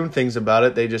we've assumed things about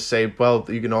it, they just say, well,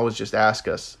 you can always just ask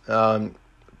us.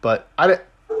 But I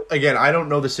don't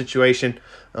know the situation.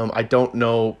 I don't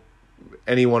know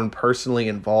anyone personally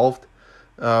involved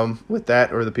with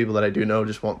that, or the people that I do know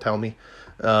just won't tell me.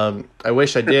 I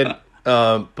wish I did,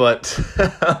 but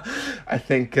I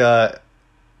think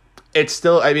it's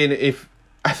still. I mean,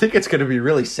 I think it's going to be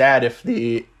really sad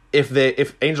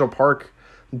if Angel Park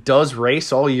does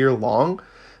race all year long,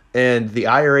 and the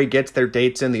IRA gets their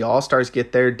dates in, the All-Stars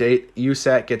get their date,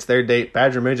 USAC gets their date,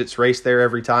 Badger Midgets race there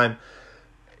every time.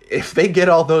 If they get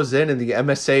all those in and the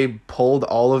MSA pulled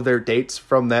all of their dates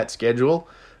from that schedule,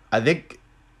 I think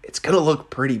it's going to look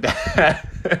pretty bad.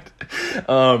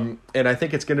 And I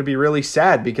think it's going to be really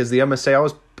sad because the MSA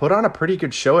always put on a pretty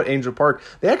good show at Angel Park.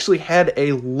 They actually had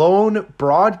a lone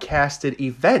broadcasted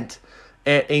event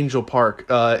at Angel Park.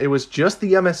 It was just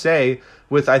the MSA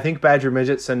with, I think, Badger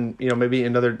Midgets and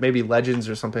maybe Legends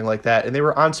or something like that, and they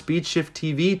were on Speed Shift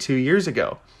TV 2 years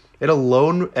ago. It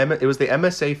was the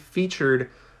MSA featured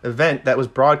event that was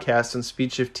broadcast on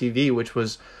Speed Shift TV, which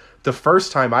was the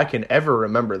first time I can ever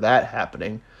remember that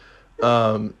happening.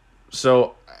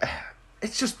 So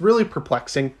it's just really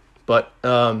perplexing, but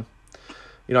I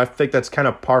think that's kind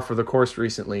of par for the course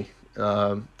recently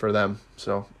for them.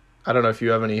 So I don't know if you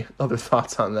have any other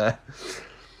thoughts on that.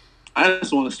 I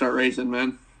just want to start racing,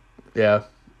 man. Yeah,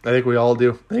 I think we all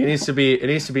do. It needs to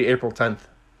be April 10th,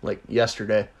 like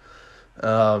yesterday.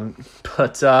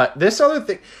 But this other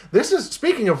thing, this is,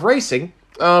 speaking of racing,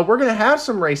 we're going to have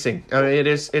some racing. I mean,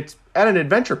 it's at an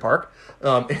adventure park,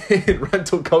 in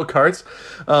rental go-karts.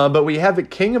 But we have the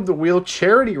King of the Wheel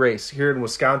charity race here in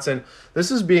Wisconsin.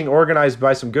 This is being organized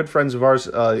by some good friends of ours,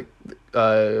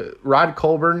 Rod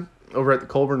Colburn over at the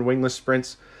Colburn Wingless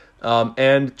Sprints,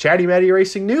 and Chatty Matty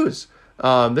Racing News.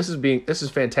 This is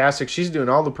fantastic. She's doing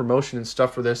all the promotion and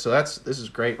stuff for this, so this is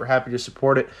great. We're happy to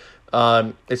support it.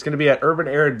 It's going to be at Urban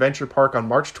Air Adventure Park on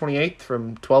March 28th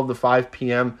from 12 to 5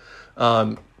 p.m.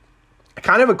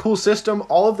 Kind of a cool system.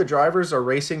 All of the drivers are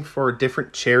racing for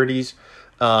different charities,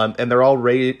 and they're all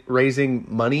raising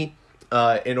money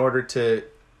in order to.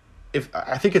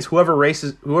 I think it's whoever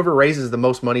raises the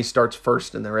most money starts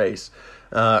first in the race,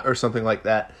 or something like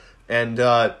that. And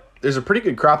there's a pretty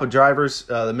good crop of drivers.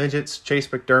 The midgets, Chase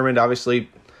McDermott, obviously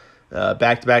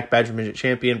back-to-back Badger Midget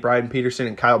champion, Brian Peterson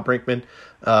and Kyle Brinkman.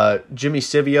 Jimmy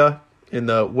Sivia in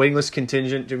the wingless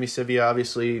contingent. Jimmy Sivia,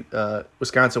 obviously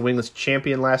Wisconsin wingless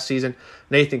champion last season.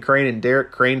 Nathan Crane and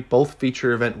Derek Crane, both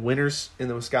feature event winners in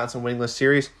the Wisconsin Wingless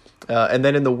Series. And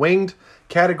then in the winged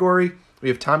category, we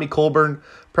have Tommy Colburn,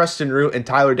 Preston Root, and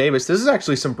Tyler Davis. This is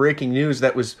actually some breaking news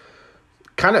that was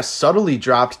kind of subtly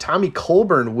dropped. Tommy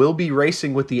Colburn will be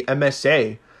racing with the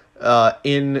MSA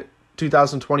in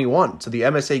 2021. So the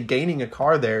MSA gaining a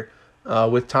car there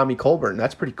with Tommy Colburn.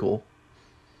 That's pretty cool.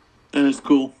 That is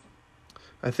cool.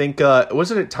 I think,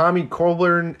 wasn't it Tommy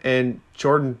Colburn and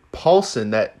Jordan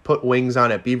Paulson that put wings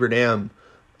on at Beaver Dam,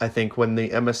 I think, when the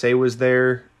MSA was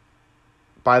there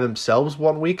by themselves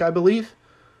one week, I believe?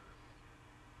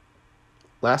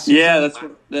 last season.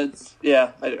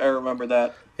 Yeah, I remember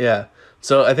that. Yeah.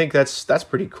 So I think that's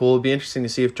pretty cool. It'd be interesting to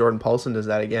see if Jordan Paulson does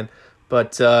that again.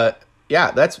 But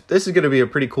yeah, this is going to be a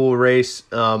pretty cool race.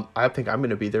 I think I'm going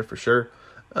to be there for sure.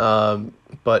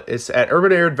 But it's at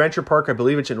Urban Air Adventure Park. I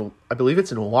believe it's in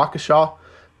Waukesha,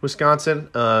 Wisconsin.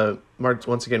 March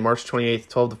 28th,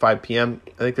 12 to 5 p.m.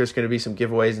 I think there's going to be some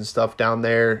giveaways and stuff down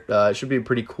there. It should be a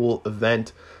pretty cool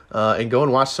event. And go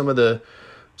and watch some of the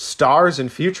stars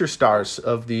and future stars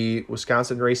of the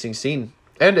Wisconsin racing scene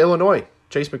and Illinois.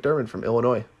 Chase McDermott from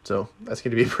Illinois. So that's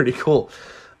going to be pretty cool.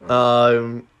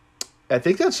 I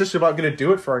think that's just about going to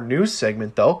do it for our news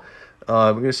segment, though.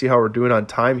 We're going to see how we're doing on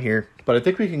time here. But I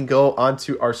think we can go on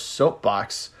to our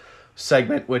soapbox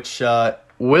segment, which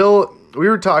we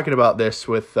were talking about this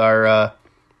with our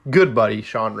good buddy,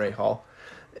 Sean Rahal.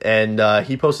 And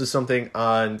he posted something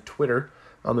on Twitter,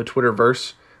 on the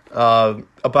Twitterverse,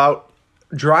 about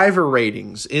driver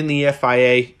ratings in the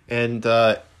FIA and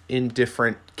in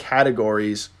different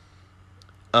categories.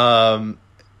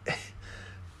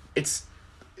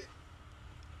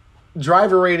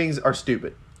 Driver ratings are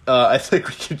stupid. I think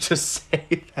we can just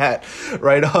say that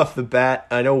right off the bat.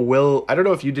 I know, Will, I don't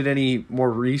know if you did any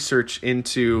more research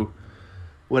into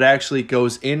what actually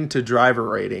goes into driver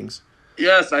ratings.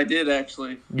 Yes, I did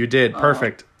actually. You did.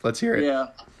 Perfect. Let's hear it. Yeah.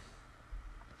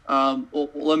 Well,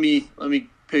 let me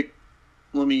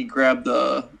grab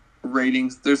the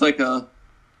ratings. There's like a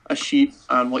sheet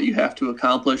on what you have to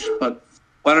accomplish, but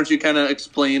why don't you kind of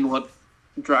explain what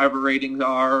driver ratings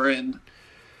are and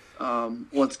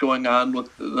what's going on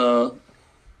with the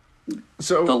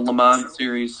Le Mans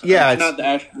series? Yeah, it's not the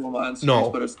actual Le Mans series,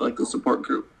 but it's like the support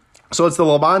group. So it's the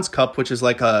Le Mans Cup, which is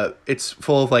like it's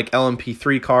full of like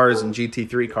LMP3 cars and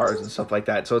GT3 cars and stuff like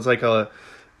that. So it's like an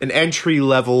entry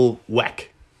level WEC,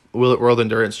 World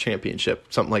Endurance Championship,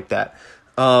 something like that.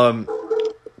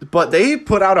 But they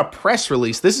put out a press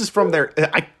release. This is from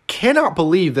I cannot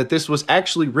believe that this was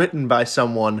actually written by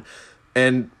someone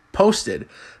and posted.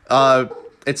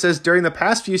 It says, during the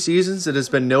past few seasons, it has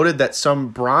been noted that some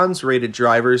bronze-rated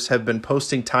drivers have been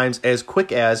posting times as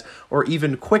quick as, or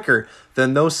even quicker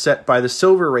than those set by the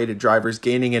silver-rated drivers,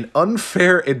 gaining an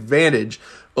unfair advantage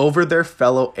over their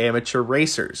fellow amateur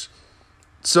racers.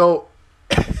 So,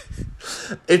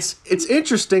 it's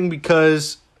interesting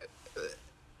because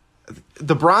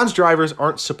the bronze drivers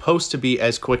aren't supposed to be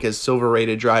as quick as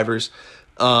silver-rated drivers,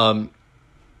 but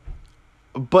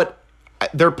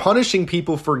they're punishing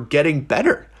people for getting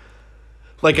better.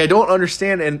 Like, I don't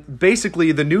understand. And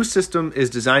basically, the new system is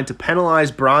designed to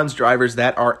penalize bronze drivers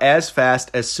that are as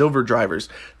fast as silver drivers.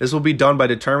 This will be done by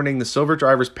determining the silver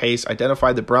driver's pace,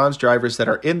 identify the bronze drivers that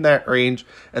are in that range,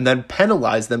 and then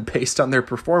penalize them based on their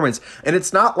performance. And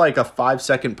it's not like a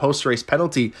 5-second post-race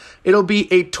penalty. It'll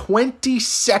be a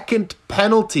 20-second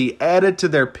penalty added to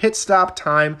their pit stop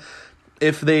time.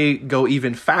 If they go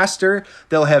even faster,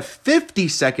 they'll have 50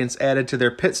 seconds added to their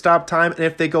pit stop time. And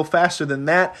if they go faster than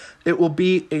that, it will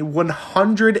be a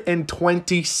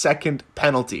 120-second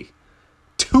penalty.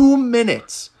 2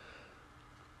 minutes.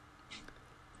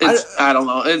 I don't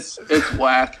know. It's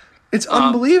whack. It's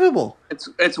unbelievable.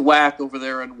 It's whack over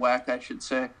there in whack, I should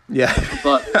say. Yeah.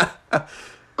 But I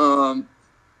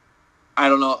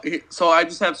don't know. So I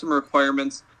just have some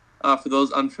requirements for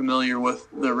those unfamiliar with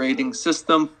the rating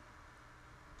system.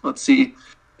 Let's see.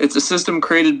 It's a system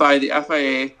created by the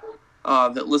FIA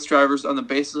that lists drivers on the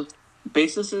basis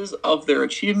of their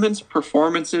achievements,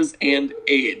 performances, and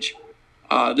age.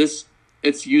 It's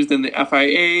used in the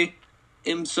FIA,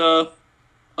 IMSA,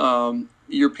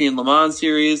 European Le Mans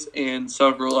Series, and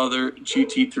several other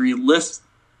GT3 lists.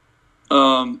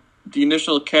 The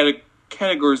initial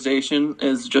categorization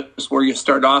is just where you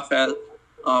start off at.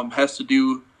 Has to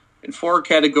do in 4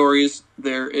 categories.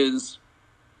 There is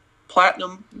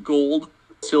platinum, gold,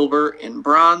 silver, and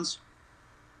bronze,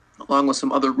 along with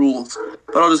some other rules.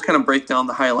 But I'll just kind of break down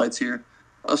the highlights here.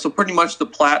 So pretty much the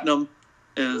platinum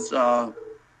is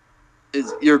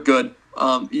you're good.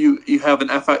 You have an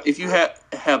FIA, if you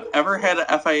have ever had an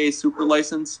FIA super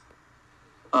license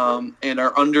and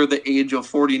are under the age of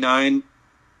 49,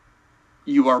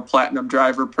 you are a platinum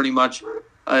driver pretty much.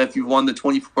 If you've won the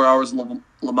 24 hours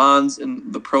Le Mans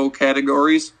in the pro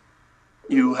categories,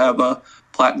 you have a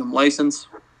platinum license,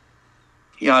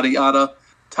 yada yada.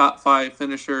 Top 5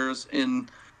 finishers in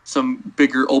some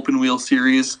bigger open wheel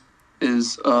series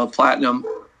is platinum.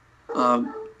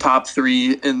 Top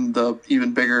 3 in the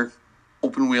even bigger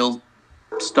open wheel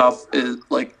stuff is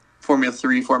like Formula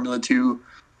 3, Formula 2,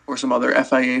 or some other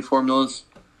FIA formulas,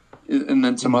 and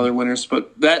then some other winners.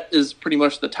 But that is pretty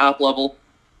much the top level.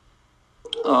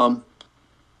 And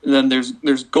then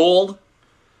there's gold.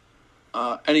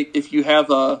 if you have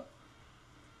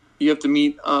you have to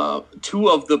meet 2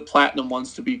 of the platinum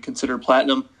ones to be considered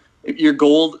platinum. If you're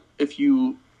gold if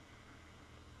you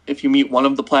meet one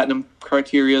of the platinum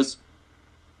criterias,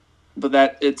 but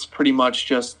that it's pretty much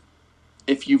just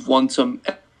if you've won some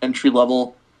entry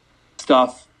level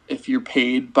stuff, if you're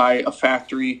paid by a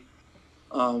factory,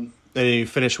 and you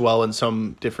finish well in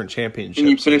some different championships, and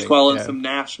you finish well in some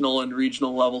national and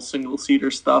regional level single seater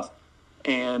stuff,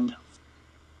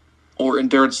 or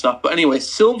endurance stuff. But anyway,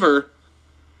 silver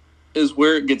is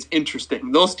where it gets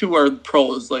interesting. Those 2 are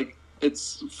pros. Like,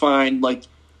 it's fine. Like,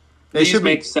 these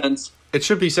make sense. It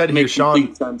should be said here,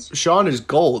 Sean is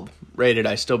gold rated,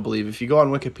 I still believe. If you go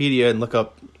on Wikipedia and look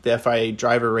up the FIA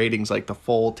driver ratings, like the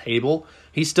full table,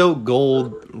 he's still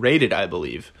gold rated, I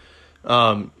believe.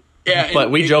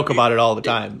 But we joke about it all the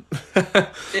time.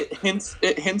 It hints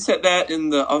at that in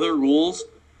the other rules,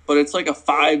 but it's like a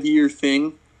 5-year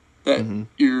thing that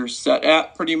you're set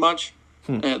at pretty much,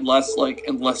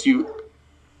 unless you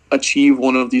achieve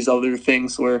one of these other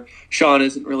things where Sean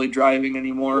isn't really driving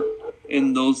anymore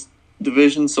in those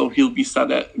divisions, so he'll be set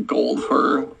at gold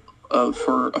for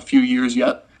a few years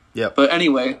yet. Yep. But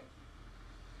anyway,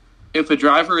 if a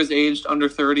driver is aged under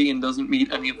 30 and doesn't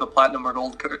meet any of the platinum or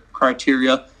gold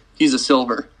criteria, he's a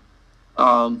silver.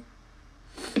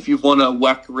 If you've won a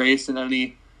WEC race in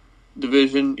any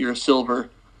division, you're a silver.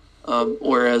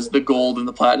 Whereas the gold and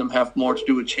the platinum have more to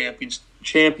do with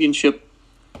championship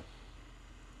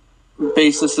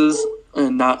bases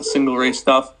and not single race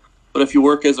stuff. But if you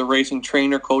work as a racing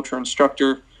trainer, coach, or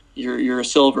instructor, you're a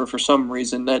silver for some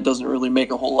reason. That doesn't really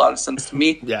make a whole lot of sense to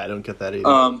me. Yeah, I don't get that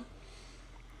either.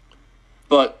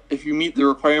 But if you meet the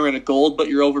requirement of gold, but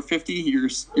you're over 50, you're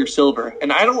silver.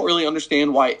 And I don't really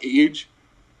understand why age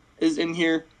is in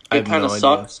here. It kind of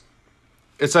sucks.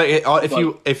 It's like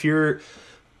if you're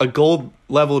a gold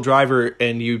level driver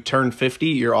and you turn 50,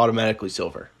 you're automatically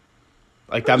silver.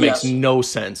 Like, that makes no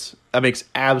sense. That makes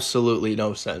absolutely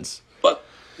no sense. But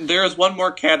there is one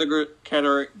more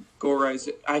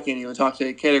categorization. I can't even talk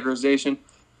today. Categorization.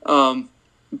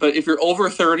 But if you're over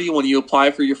 30 when you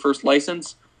apply for your first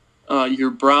license,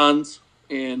 you're bronze,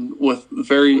 and with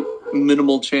very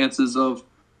minimal chances of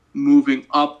moving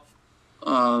up.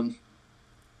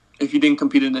 If you didn't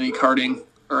compete in any karting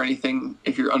or anything,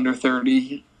 if you're under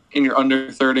 30 and you're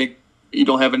under 30, you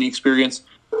don't have any experience,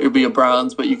 you'll be a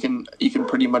bronze, but you can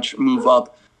pretty much move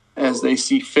up as they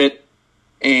see fit.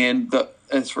 And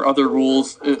as for other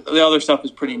rules, the other stuff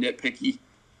is pretty nitpicky.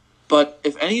 But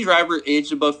if any driver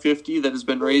aged above 50 that has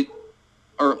been raised,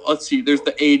 or let's see, there's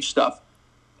the age stuff.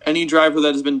 Any driver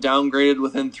that has been downgraded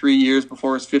within 3 years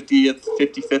before his 50th,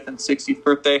 55th, and 60th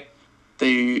birthday,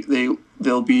 they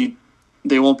won't be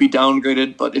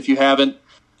downgraded. But if you haven't,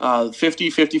 50,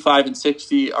 55, and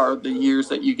 60 are the years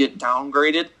that you get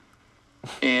downgraded.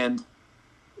 And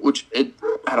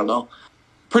I don't know.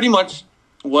 Pretty much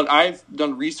what I've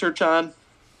done research on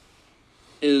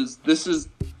is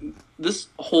this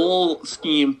whole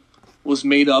scheme was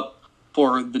made up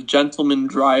for the gentleman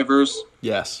drivers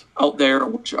out there,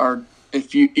 which are,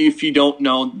 if you don't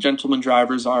know, gentleman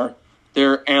drivers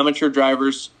they're amateur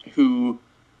drivers who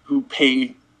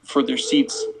pay for their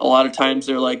seats. A lot of times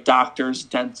they're like doctors,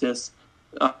 dentists,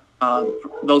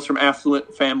 those from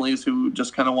affluent families who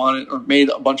just kind of wanted or made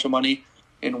a bunch of money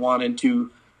and wanted to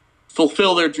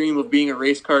fulfill their dream of being a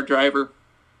race car driver,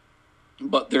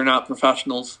 but they're not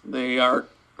professionals. They are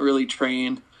really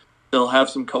trained. They'll have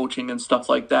some coaching and stuff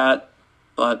like that,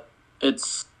 but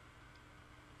it's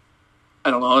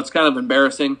kind of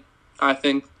embarrassing, I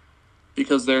think,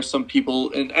 because there's some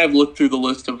people, and I've looked through the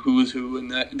list of who's who,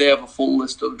 and they have a full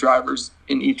list of drivers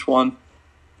in each one.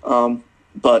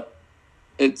 But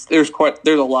there's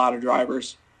a lot of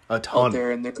drivers out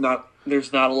there, and there's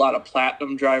not a lot of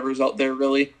platinum drivers out there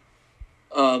really.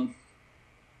 But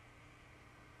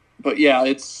yeah,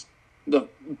 it's the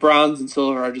bronze and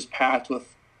silver are just packed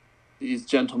with these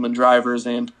gentleman drivers,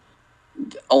 and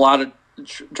a lot of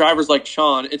drivers like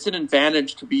Sean. It's an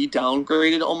advantage to be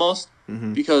downgraded almost,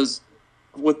 because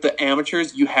with the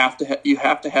amateurs, you have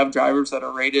to have drivers that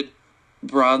are rated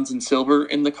bronze and silver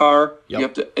in the car. Yep. You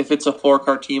have to, if it's a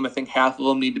 4-car team, I think half of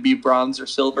them need to be bronze or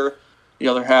silver. The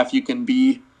other half you can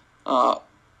be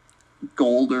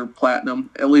gold or platinum.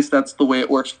 At least that's the way it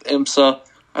works with IMSA.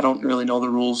 I don't really know the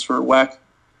rules for WEC.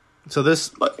 So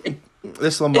this Le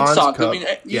Mans Cup, I mean,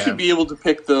 you should be able to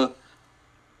pick the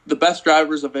best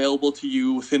drivers available to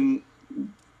you within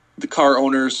the car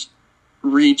owner's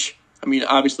reach. I mean,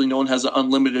 obviously, no one has an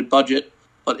unlimited budget,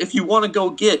 but if you want to go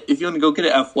get an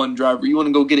F1 driver, you want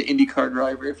to go get an IndyCar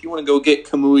driver, if you want to go get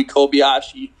Kamui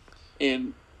Kobayashi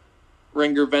and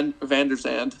Renger van der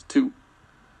Zandt to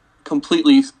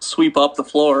completely sweep up the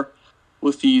floor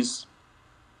with these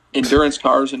endurance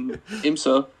cars and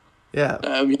IMSA. Yeah.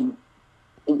 I mean,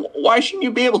 why shouldn't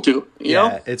you be able to? You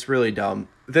know? It's really dumb.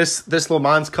 This Le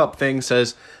Mans Cup thing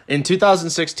says, in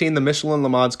 2016, the Michelin Le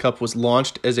Mans Cup was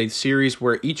launched as a series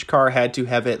where each car had to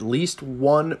have at least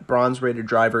one bronze-rated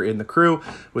driver in the crew,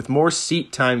 with more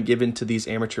seat time given to these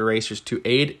amateur racers to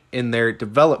aid in their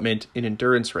development in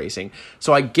endurance racing.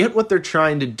 So I get what they're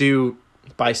trying to do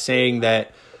by saying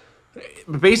that.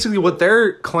 Basically, what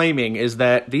they're claiming is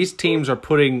that these teams are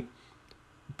putting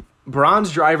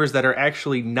bronze drivers that are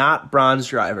actually not bronze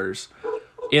drivers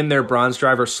in their bronze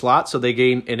driver slot, so they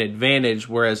gain an advantage,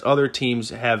 whereas other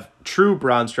teams have true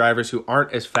bronze drivers who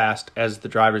aren't as fast as the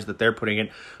drivers that they're putting in.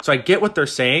 So I get what they're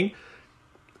saying,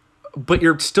 but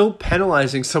you're still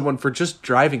penalizing someone for just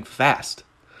driving fast.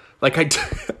 Like, I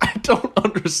don't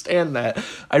understand that.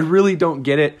 I really don't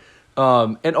get it.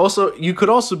 And also, you could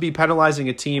also be penalizing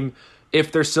a team if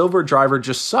their silver driver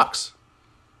just sucks.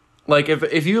 Like,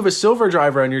 if you have a silver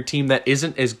driver on your team that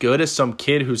isn't as good as some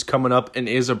kid who's coming up and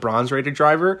is a bronze-rated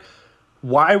driver,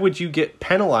 why would you get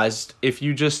penalized if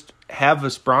you just have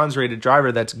this bronze-rated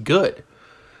driver that's good?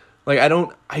 Like, I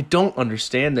don't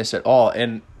understand this at all.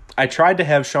 And I tried to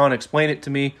have Sean explain it to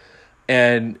me,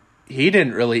 and he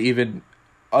didn't really even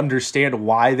understand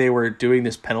why they were doing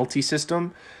this penalty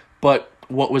system. But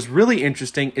what was really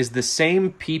interesting is the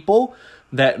same people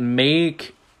that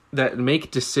make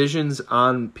decisions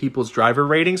on people's driver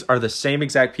ratings are the same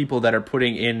exact people that are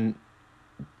putting in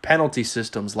penalty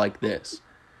systems like this,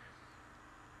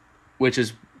 which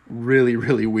is really,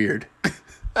 really weird.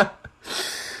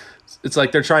 It's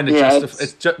like they're trying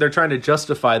to they're trying to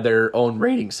justify their own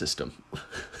rating system.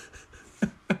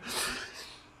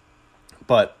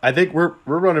 But I think we're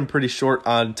running pretty short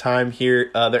on time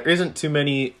here. There isn't too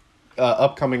many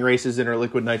upcoming races in our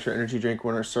Liquid Nitro Energy Drink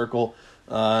Winner's Circle.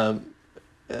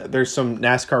 There's some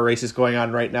NASCAR races going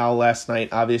on right now. Last night,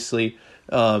 obviously,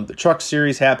 the Truck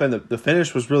Series happened. The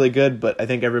finish was really good, but I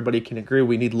think everybody can agree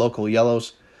we need local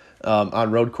yellows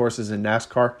on road courses in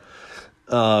NASCAR.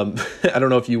 I don't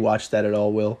know if you watched that at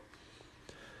all, Will.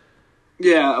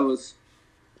 Yeah,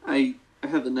 I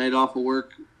had the night off of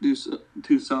work due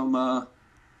to some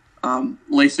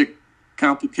LASIK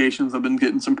complications. I've been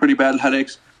getting some pretty bad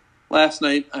headaches. Last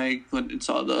night, I went and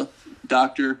saw the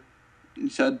doctor. He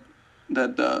said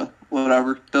that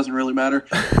whatever, doesn't really matter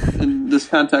in this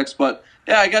context. But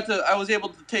yeah, I was able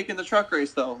to take in the truck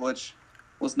race though, which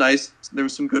was nice. There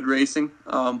was some good racing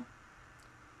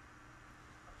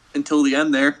until the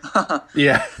end there.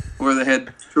 Yeah, where they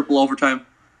had triple overtime.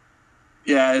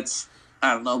 Yeah,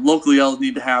 I don't know. Local yells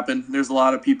need to happen. There's a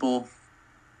lot of people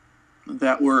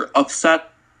that were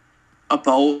upset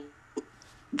about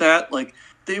that. Like,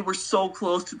 they were so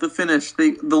close to the finish.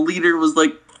 The leader was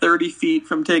like 30 feet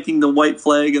from taking the white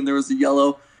flag, and there was a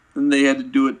yellow, and they had to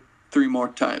do it 3 more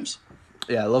times.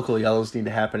 Yeah, local yellows need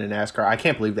to happen in NASCAR. I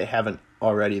can't believe they haven't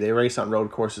already. They race on road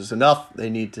courses enough.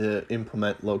 They need to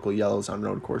implement local yellows on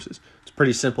road courses. It's a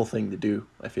pretty simple thing to do,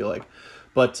 I feel like.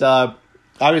 But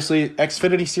obviously,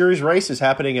 Xfinity Series race is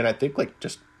happening in, I think,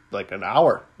 just an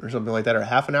hour or something like that, or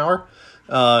half an hour.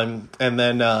 And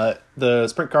then the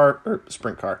Sprint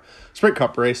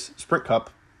Cup race.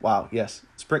 Wow, yes.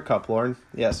 Sprint Cup, Lauren.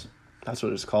 Yes, that's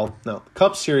what it's called. No,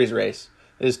 Cup Series race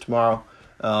is tomorrow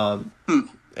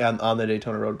and on the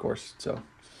Daytona Road Course. So,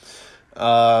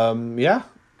 yeah,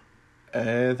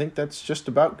 I think that's just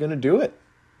about going to do it.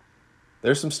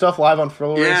 There's some stuff live on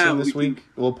Flow Racing this week.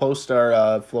 We'll post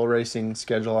our Flow Racing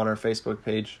schedule on our Facebook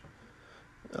page.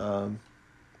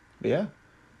 Yeah.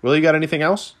 Will, you got anything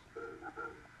else?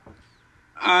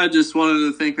 I just wanted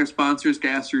to thank our sponsors,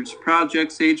 Gassard's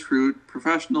Project, Sage Fruit,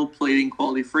 Professional Plating,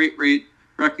 Quality Freight Rate,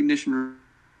 Recognition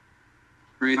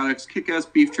Rate Products, Kick-Ass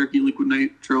Beef Jerky, Liquid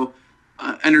Nitro,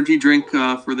 Energy Drink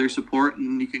for their support.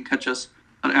 And you can catch us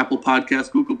on Apple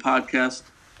Podcasts, Google Podcasts,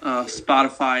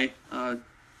 Spotify.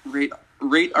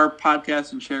 Rate our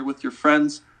podcast and share with your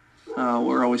friends.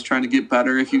 We're always trying to get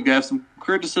better. If you have some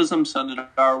criticism, send it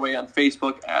our way on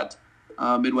Facebook at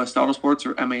Midwest Autosports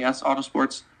or MAS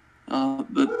Autosports.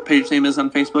 The page name is on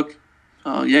Facebook.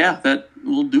 Yeah, that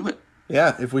will do it.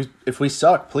 Yeah, if we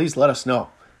suck, please let us know.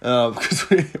 Because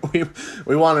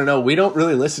we want to know. We don't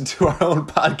really listen to our own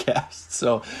podcast.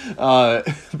 So,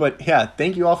 but yeah,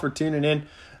 thank you all for tuning in.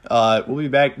 We'll be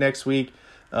back next week.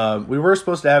 We were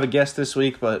supposed to have a guest this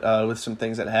week, but with some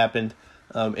things that happened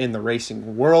in the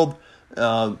racing world,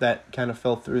 that kind of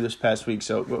fell through this past week.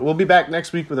 So we'll be back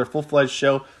next week with our full-fledged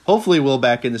show. Hopefully we'll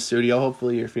back in the studio.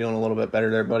 Hopefully you're feeling a little bit better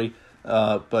there, buddy.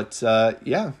 But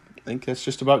yeah, I think that's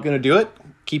just about going to do it.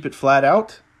 Keep it flat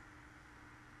out.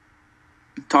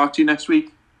 Talk to you next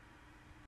week.